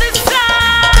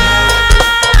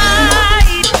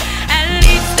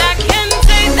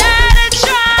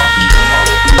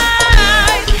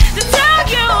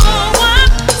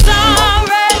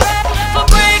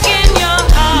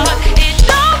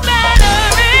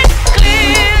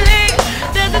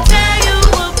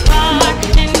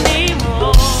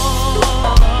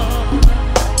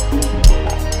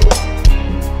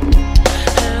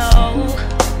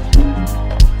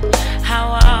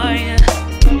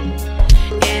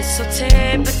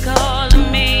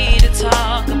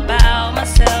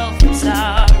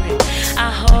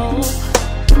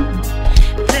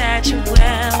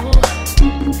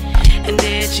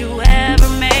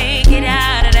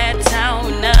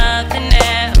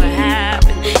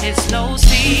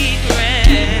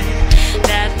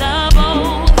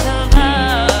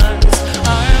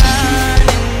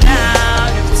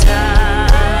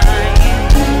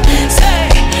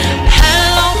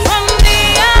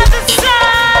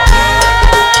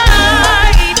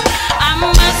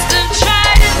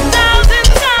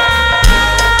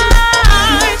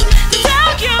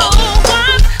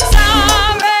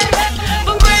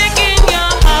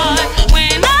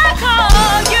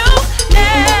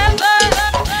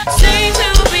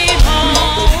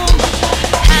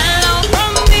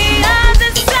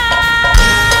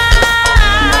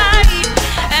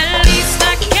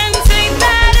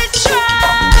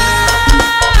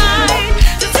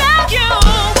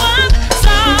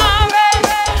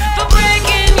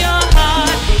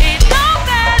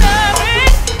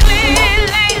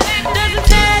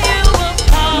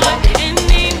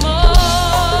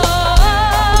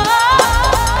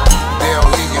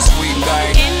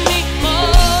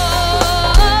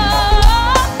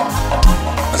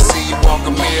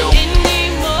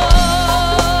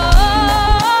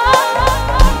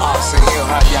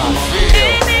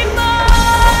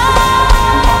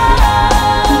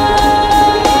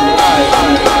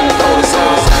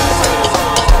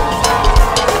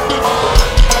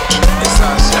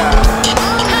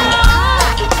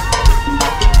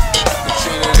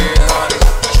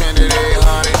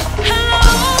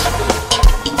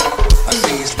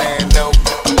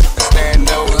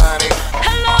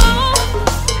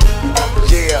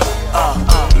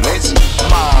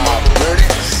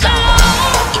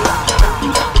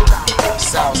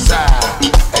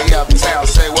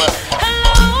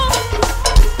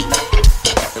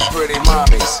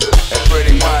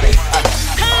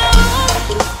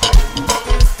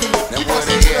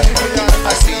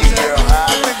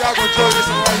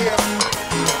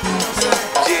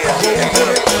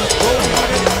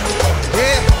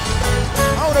Yeah.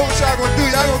 I don't know what y'all gonna do.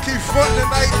 Y'all gonna keep fronting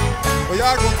tonight, or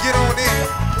y'all gonna get on in. You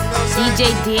know what I'm saying?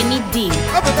 DJ Danny D.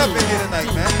 I've been up in here tonight,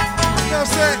 man. You know what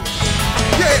I'm saying?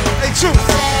 Yeah, hey, true.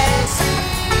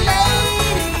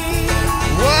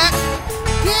 What?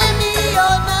 Give me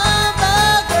your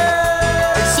number,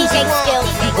 girl. DJ Skills.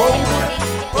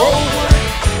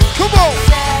 Come on.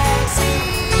 Sexy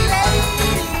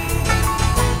lady,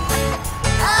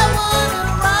 I wanna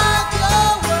rock your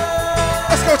world.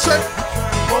 Let's go, Trey.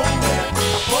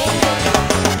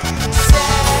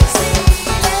 Sexy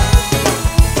lady,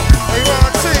 Hey,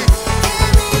 Ron T. give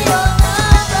me your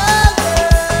number,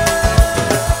 girl.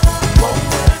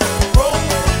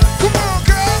 Come on,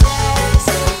 girl.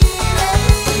 Sexy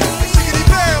lady, Hey, Shiggity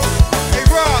Bell. Hey,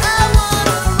 Rob. I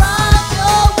wanna rock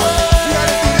your world. You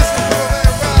gotta do this one for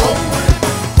man,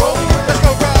 Rob. Let's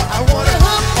go, Rob. I wanna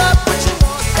Hook up with you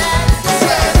on Saturday.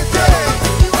 Saturday.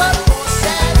 You up on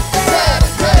Saturday.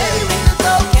 Baby, we can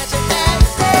go catch a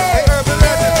Saturday. Hey, Urban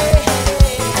Legend.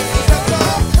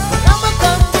 I'ma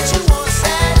come with you on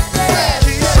Saturday.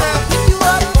 Keisha. Pick you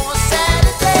up on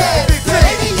Saturday. Big T.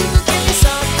 Baby, you can give me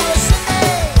some pussy.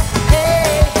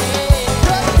 Hey,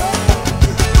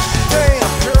 Damn,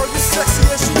 girl, you sexy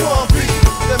as you wanna be.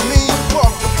 That mean you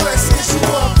walk, the classy as you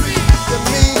wanna be. That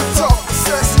mean you talk, the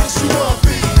sassy as you wanna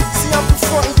be. See, I'm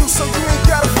confronting you, so you ain't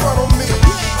gotta front on me.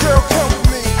 Girl, come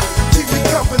with me, keep me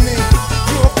company.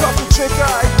 You a puffin' drinker,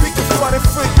 I we can fun and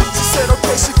freak. She said,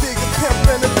 okay, she dig a pimp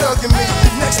and a thug in me.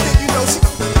 Next thing you know, she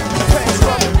pants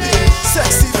rubbing me.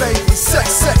 Sexy lady,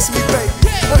 sex me, baby.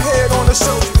 Her head on her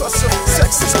shoulder, plus her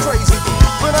sex is crazy.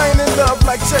 But I ain't in love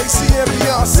like Jay-Z and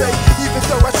Beyonce. Even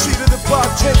though I treated her bar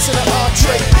drinks and an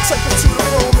entree. Take her to the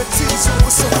room and tease her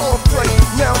with some foreplay.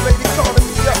 Now lady calling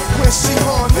me up when she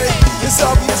horny. It's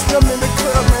obvious I'm in the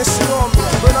club and she on me.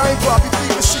 But I ain't Bobby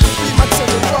B, but she can be my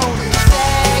tenderoni.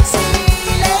 sexy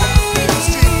lady,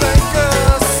 Street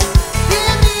thinkers,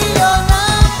 give me your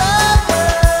number,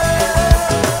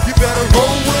 girl. You better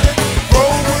roll with it,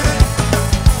 roll with it.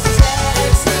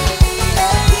 Sexy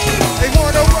lady, They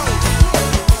wanna roll.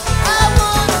 I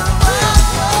wanna rock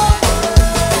your world.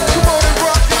 Come on and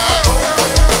rock it.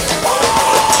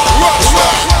 Rock,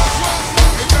 rock.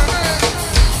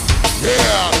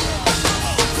 Yeah.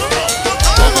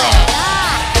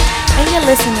 And you're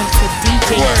listening to DJ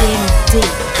Danny D.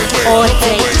 All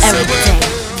day, every day.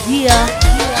 Yeah.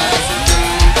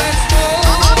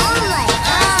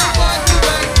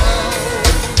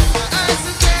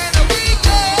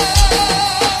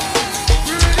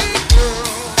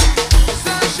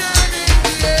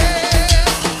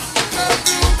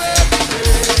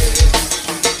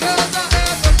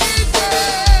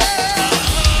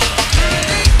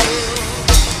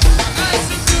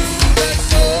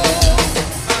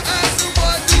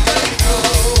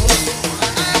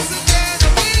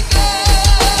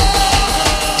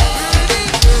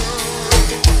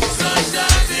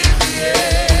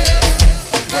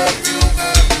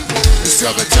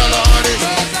 Tell her, honey.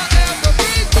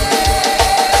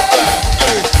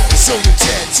 Hey, show your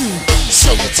tattoo.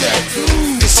 Show your tattoo.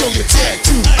 Show your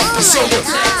tattoo. Show your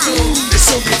tattoo.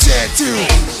 Show your tattoo.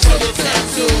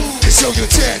 Show your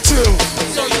tattoo.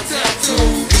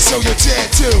 Show your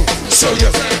tattoo. Show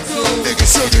your nigga.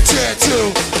 Show your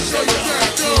tattoo.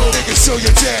 Nigga, show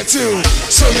your tattoo.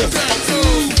 Show your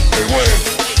hey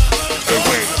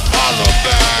wait, holla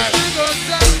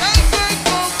back.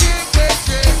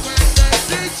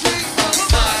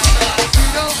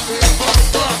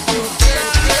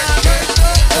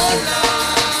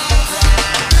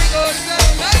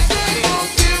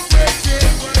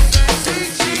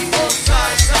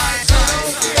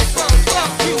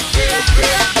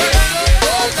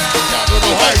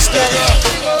 Capital Heights,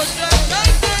 nigga.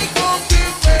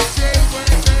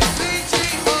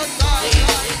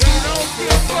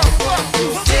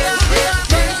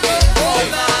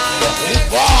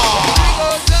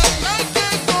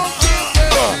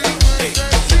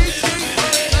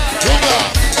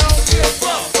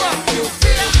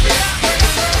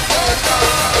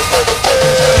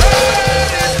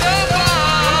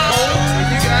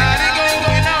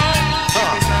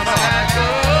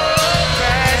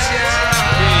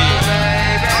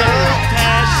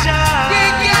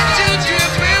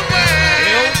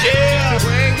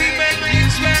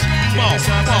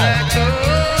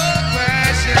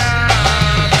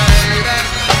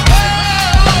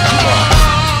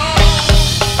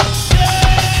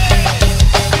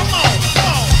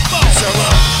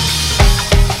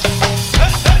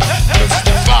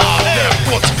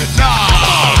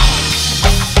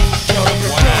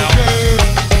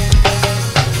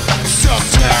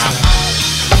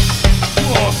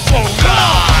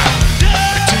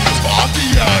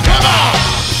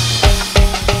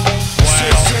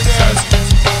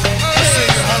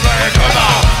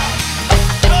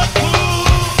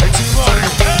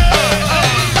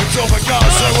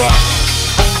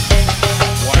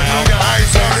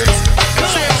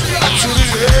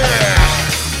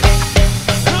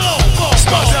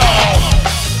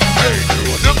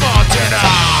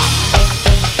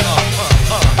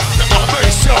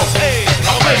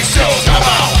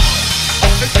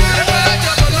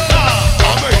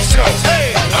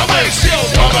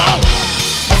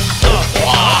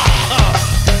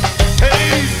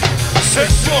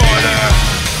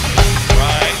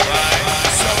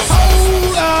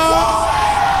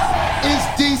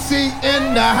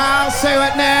 in the house? Say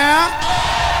it now.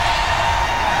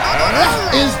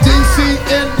 Is DC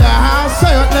in the house?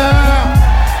 Say it now.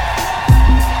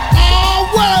 Oh,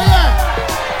 where you at?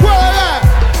 Where you at?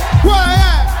 Where you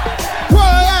at?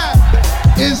 Where you at?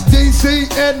 Is DC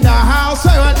in the house?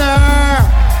 Say it now.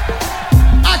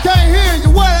 I can't hear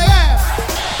you. Where you at?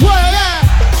 Where you at?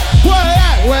 Where you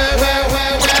at? Where?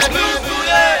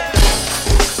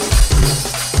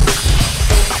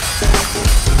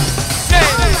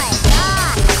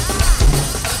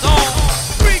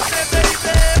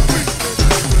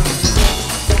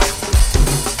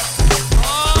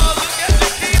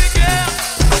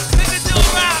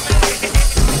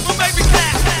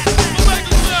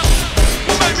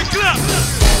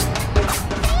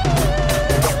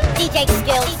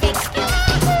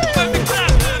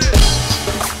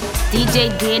 DJ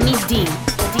Danny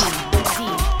D.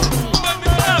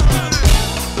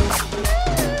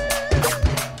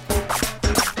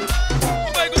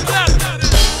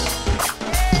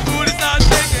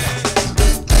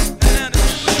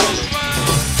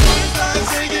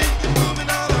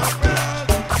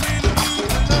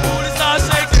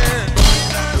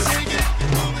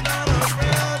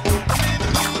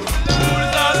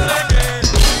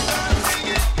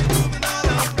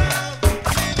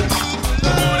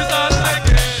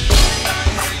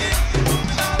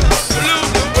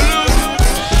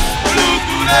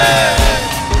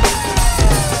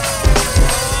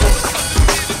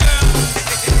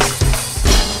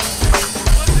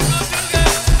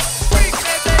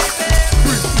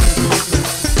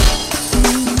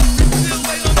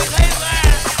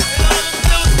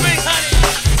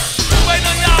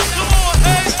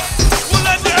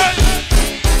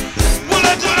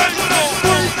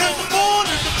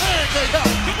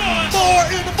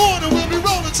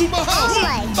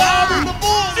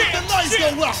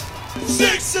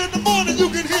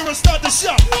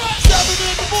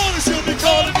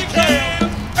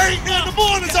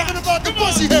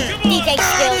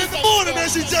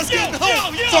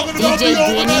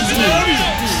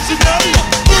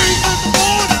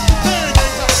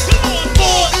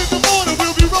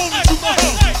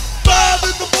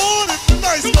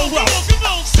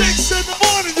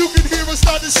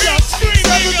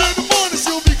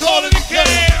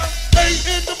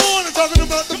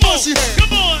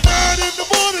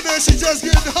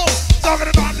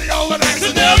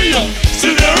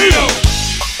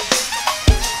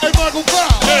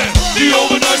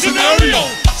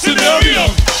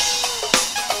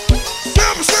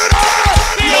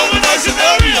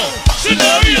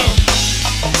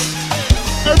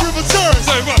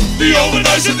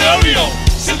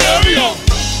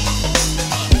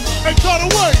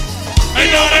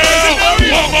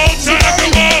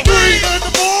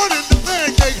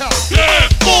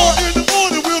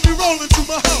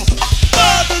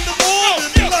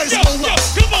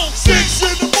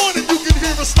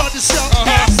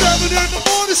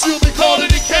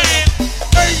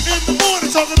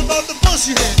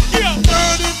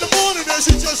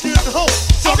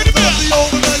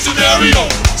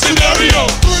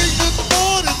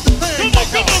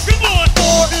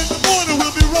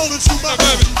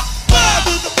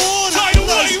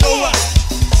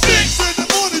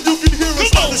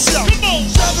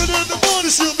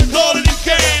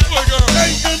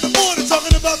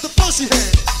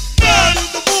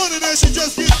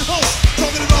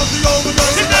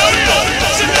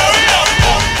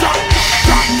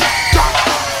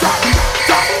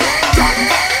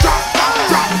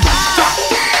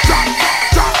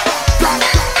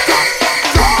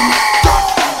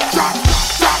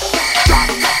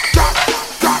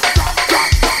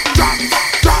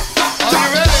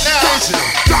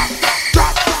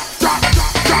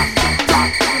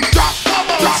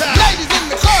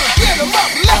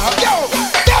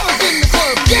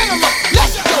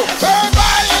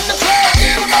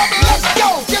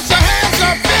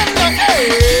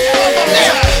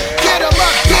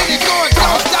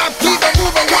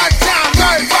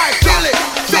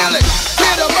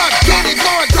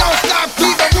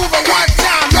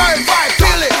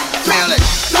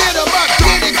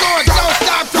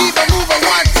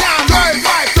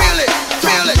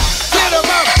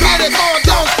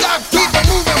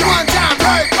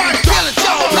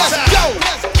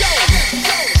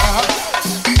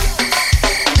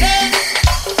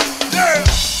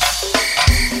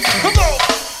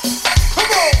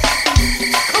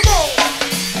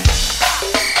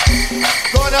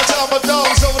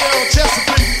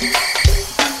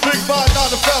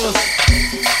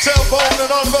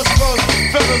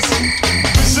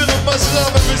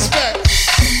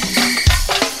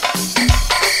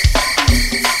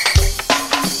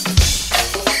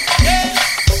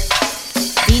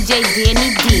 DJ Danny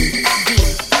D.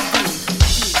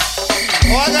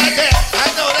 Oh, I got that. I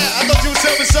know that. I thought you would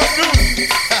tell me something new.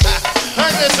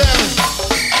 Heard this, Ellis.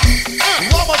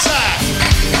 One more time.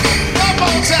 One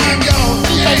more time, y'all.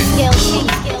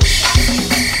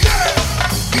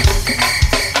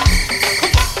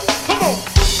 Come on.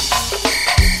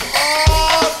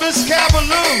 Oh, Miss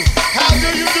Cabaloo. How do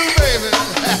you do, baby?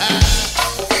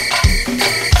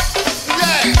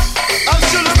 Yeah. I'm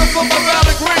still looking for my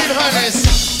Valley Green,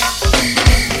 honeys.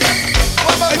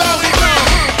 Where my Valley Green?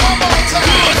 One more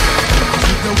time.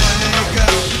 The one leg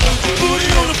up. Booty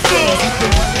on the floor. The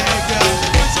one leg up.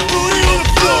 Put your booty on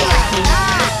the floor.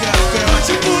 Put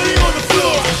your booty on the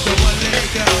floor. The one leg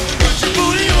up. Put your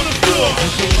booty on the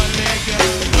floor. The one leg up.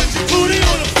 Put your booty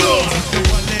on the floor. The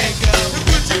one leg up.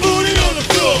 Put your booty on the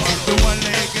floor. The one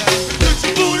leg up. Put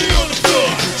your booty on the floor.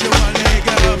 Put your one leg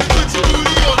up. Put your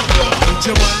booty on the floor. Put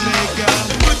your one leg up.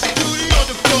 Put your booty on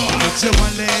the floor. Put your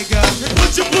one leg up.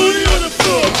 Put your booty on the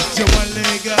floor. Put your one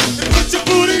leg up. Put your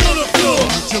booty on the floor.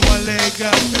 Put your one leg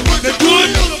up. Put your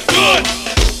booty on the floor.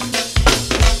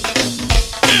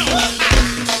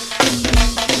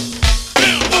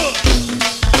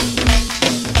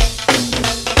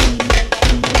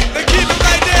 And keep it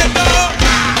right there, dog.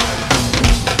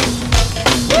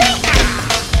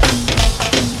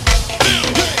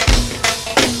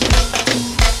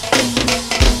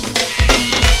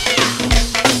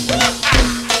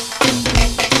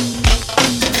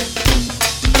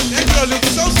 That girl looks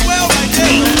so swell right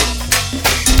there, man.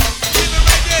 Keep it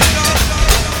right there, dog.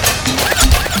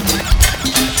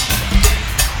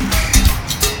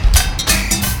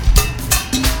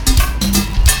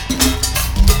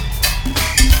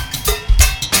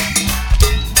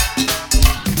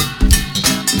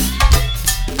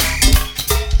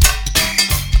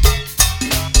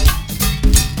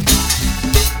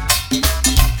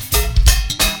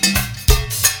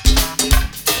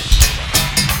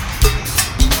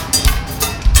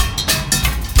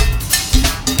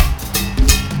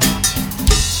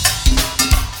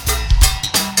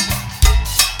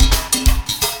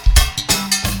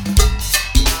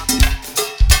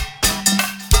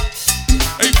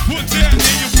 Hey, put that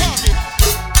in your pocket.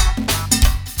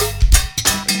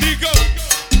 Nico,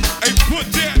 hey, put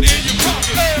that in your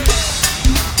pocket.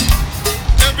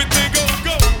 Everything gon'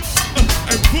 go.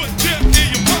 Hey, put that in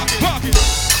your pocket.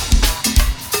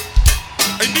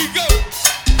 Hey, Nico,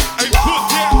 hey, put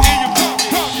that in your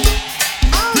pocket.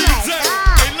 DJ,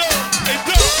 hey, love, hey,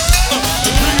 dope.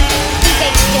 Bring it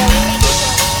on.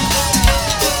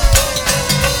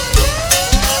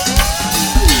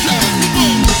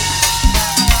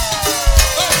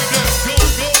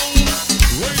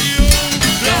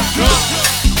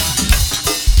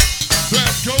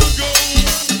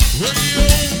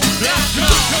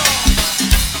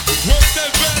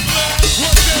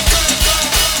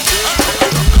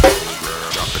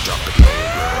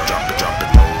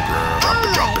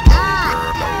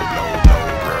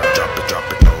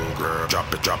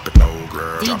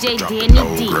 DJ Danny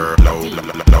D.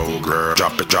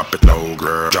 Drop it low,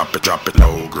 girl. Drop it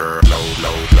low, girl.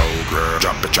 Low, girl.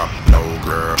 Drop it low,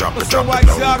 girl. Drop What's it up, low, White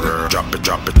Sox? girl. Drop it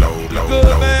low,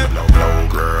 good, man? low,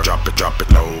 girl. Drop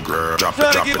it low, girl. Drop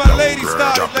Trying to it get low, my ladies girl.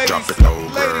 started, Drop it ladies. low,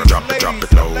 girl. Drop it low,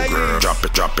 girl. Ladies.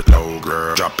 Drop it low,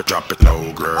 girl. Drop it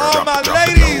low, girl. All Drop my it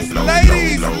ladies, low,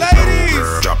 ladies, low, ladies.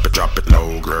 girl. Drop it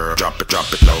low, girl. Drop it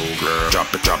low, girl.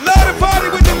 Drop it Love to party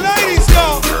with the ladies,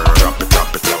 y'all. Drop it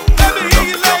low. Let me hear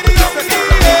you,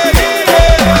 ladies.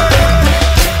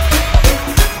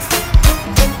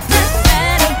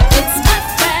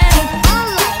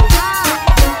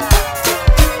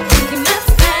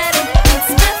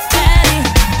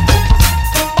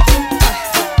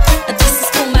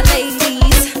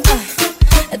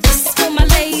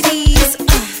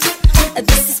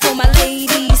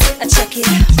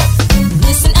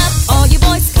 Listen up, all you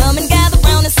boys, come and gather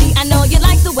round and see. I know you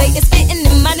like the way it's fitting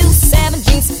in my new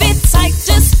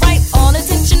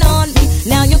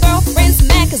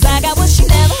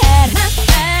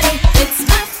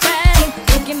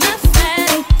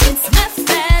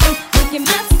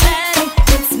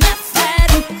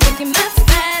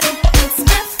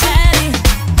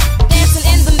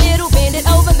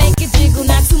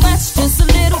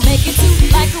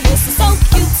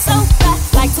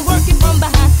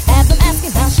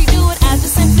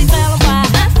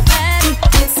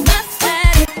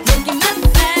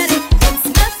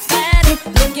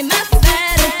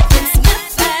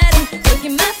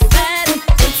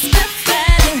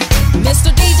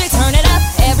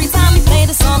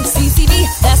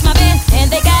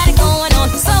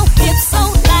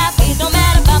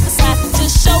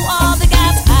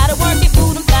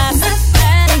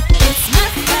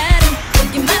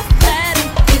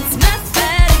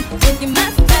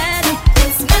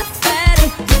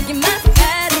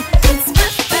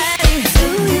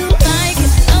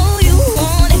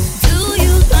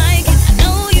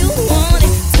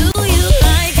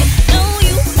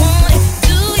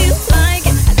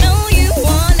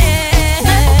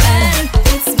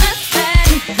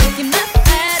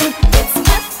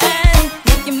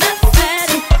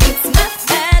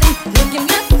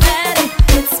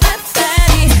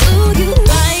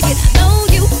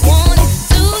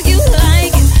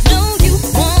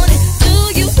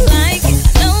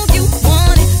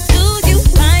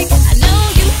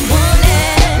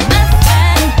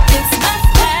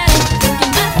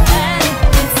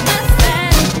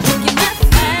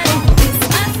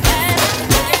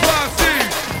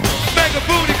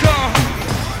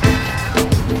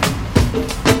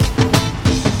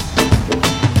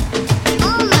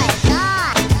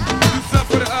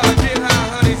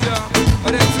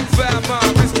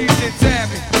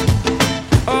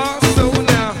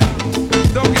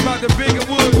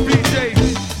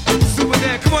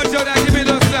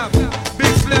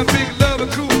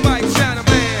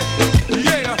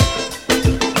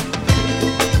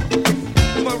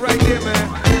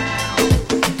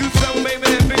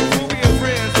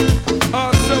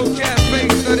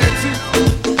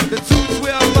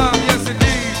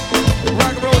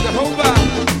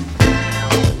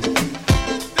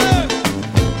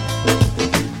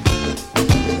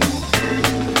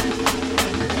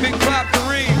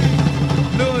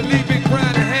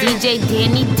DJ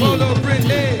Danny D. Polo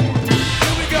Britney.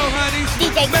 Here we go, honey.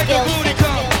 DJ Make a Skills. booty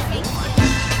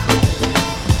call.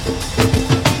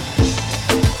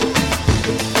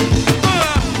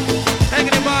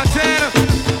 Hanging in Montana.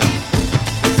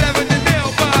 7 to nail,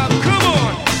 Bob. Come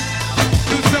on.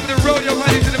 Do some of the rodeo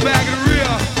honeys in the back of the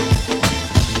rear.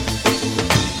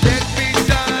 Let me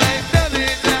shine,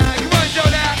 darling, now. Come on, show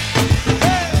that.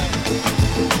 Hey.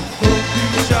 Don't be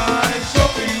shy, show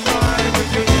me why. When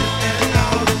you're in and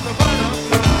out of the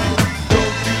butterfly.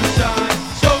 Don't be shy,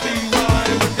 show me why.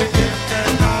 When you're in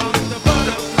and out of the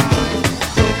butterfly.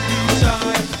 Don't be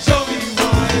shy, show me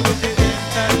why. When you're in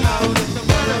and out of the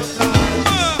butterfly.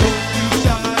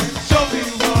 Show me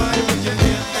why when you're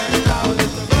in and out of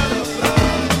the butterfly.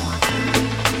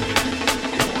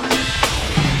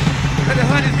 Let the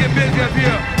honeys get busy up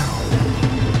here.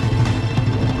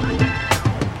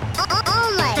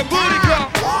 Oh my The booty call.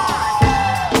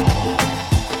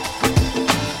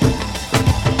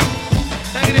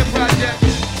 Hanging in project.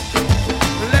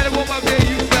 Let it warm up there,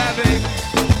 you fly, babe.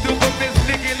 Do for Miss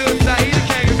Nikki, little Saida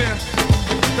came in.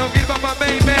 Don't get about my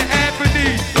main man,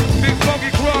 Anthony. Big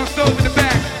funky cross over the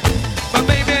back. My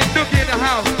main man, Nookie in the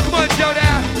house. Come on, Joe,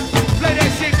 down. Play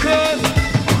that shit, cuz.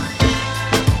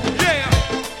 Yeah.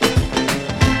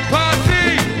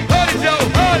 Posse. Hold it, Joe.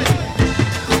 Hold it.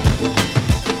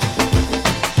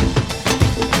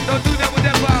 Don't do that with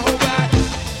that bar, whole body.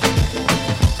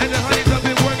 And the honeys up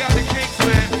and work out the kinks,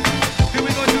 man. Then we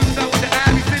gonna do something with the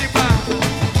Ivy City bar.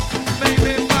 Main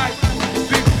man Mike,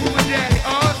 Big Pooh and Daddy,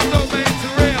 also man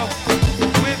Terrell.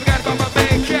 We ain't forgot about my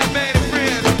man Cat Man and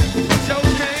friends. Joe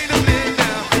Kane to live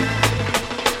now.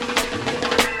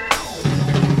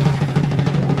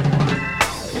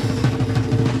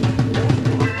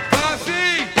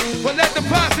 Posse, well let the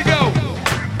posse go.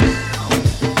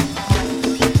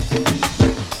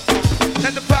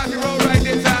 Let the posse roll right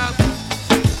this time.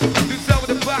 Do some of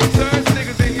the boxers,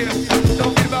 niggas in here.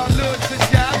 Don't get about looks and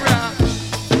shout around.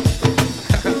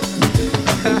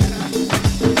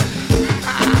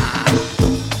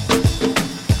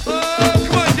 Oh,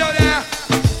 come on, Joe now.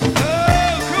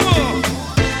 Oh, come on.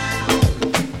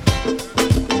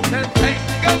 Hey,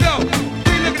 go.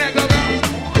 What you looking at, go?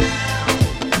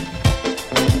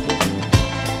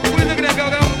 What you looking at, go?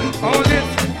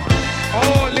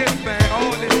 All this, man,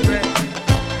 all this, man.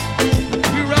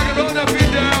 We rock and roll up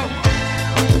and down.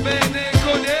 Man, then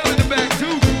Cordell in the back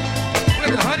too. Look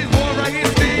at the honeys born right here,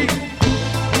 Steve.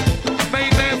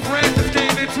 Main man Francis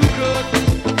came in too, cuz.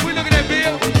 We looking at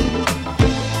Bill.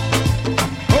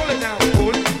 Hold it now,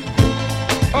 hold it.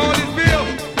 All this Bill.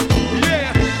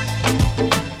 Yeah.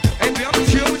 Hey, Bill, I'm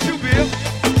chill with you, Bill.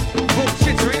 Oh,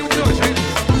 shit, Trina, what you doing, Trina?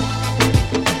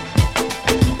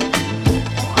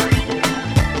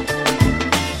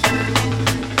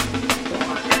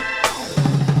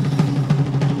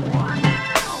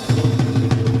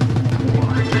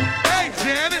 Hey,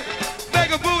 Janet,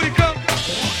 make a booty come.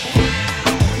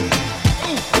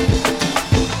 Ooh.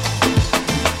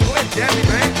 Boy, Janet,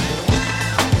 man.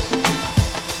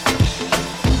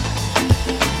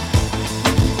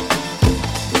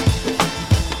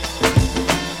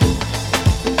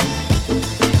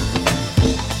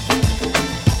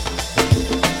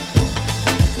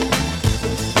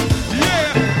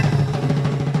 Yeah.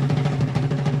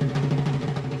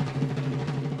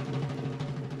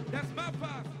 That's my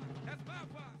posse. That's my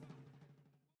posse.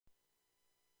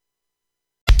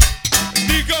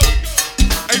 Nico,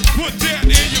 hey, put that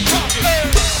in your pocket.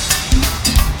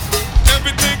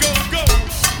 Everything gon' go.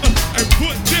 Hey,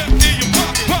 put that in your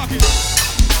pocket.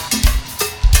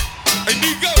 Hey,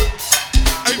 Nico,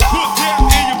 hey, put that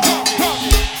in your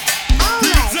pocket.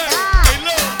 DJ, hey,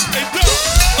 low, hey, low.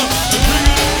 Bring it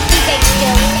on.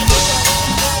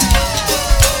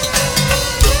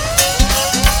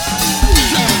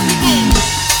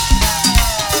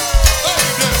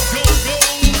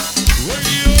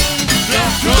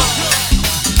 DJ Skills.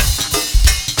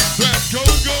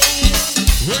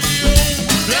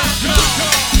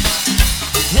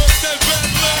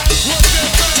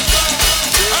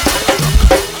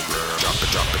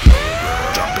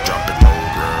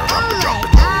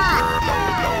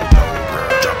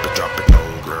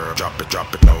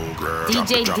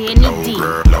 DJ Danny D.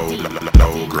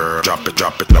 Low, girl, drop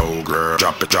it low, girl,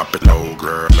 drop it low, girl, low,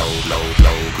 girl,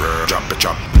 drop it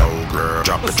low, girl,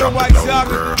 drop it low,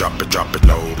 girl, drop it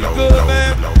low, Good,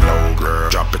 man. low, girl,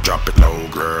 drop it low,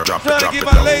 girl, drop Trying to it get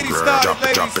low, my ladies girl,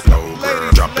 started, drop it ladies. low,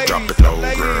 girl, drop it low, girl,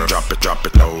 Ladies. drop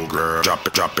it low, girl, drop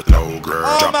it low, girl,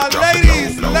 All drop my it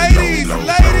ladies, low, ladies, low,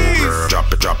 ladies. girl,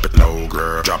 drop it low,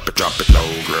 girl, drop it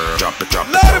low, girl, drop it low,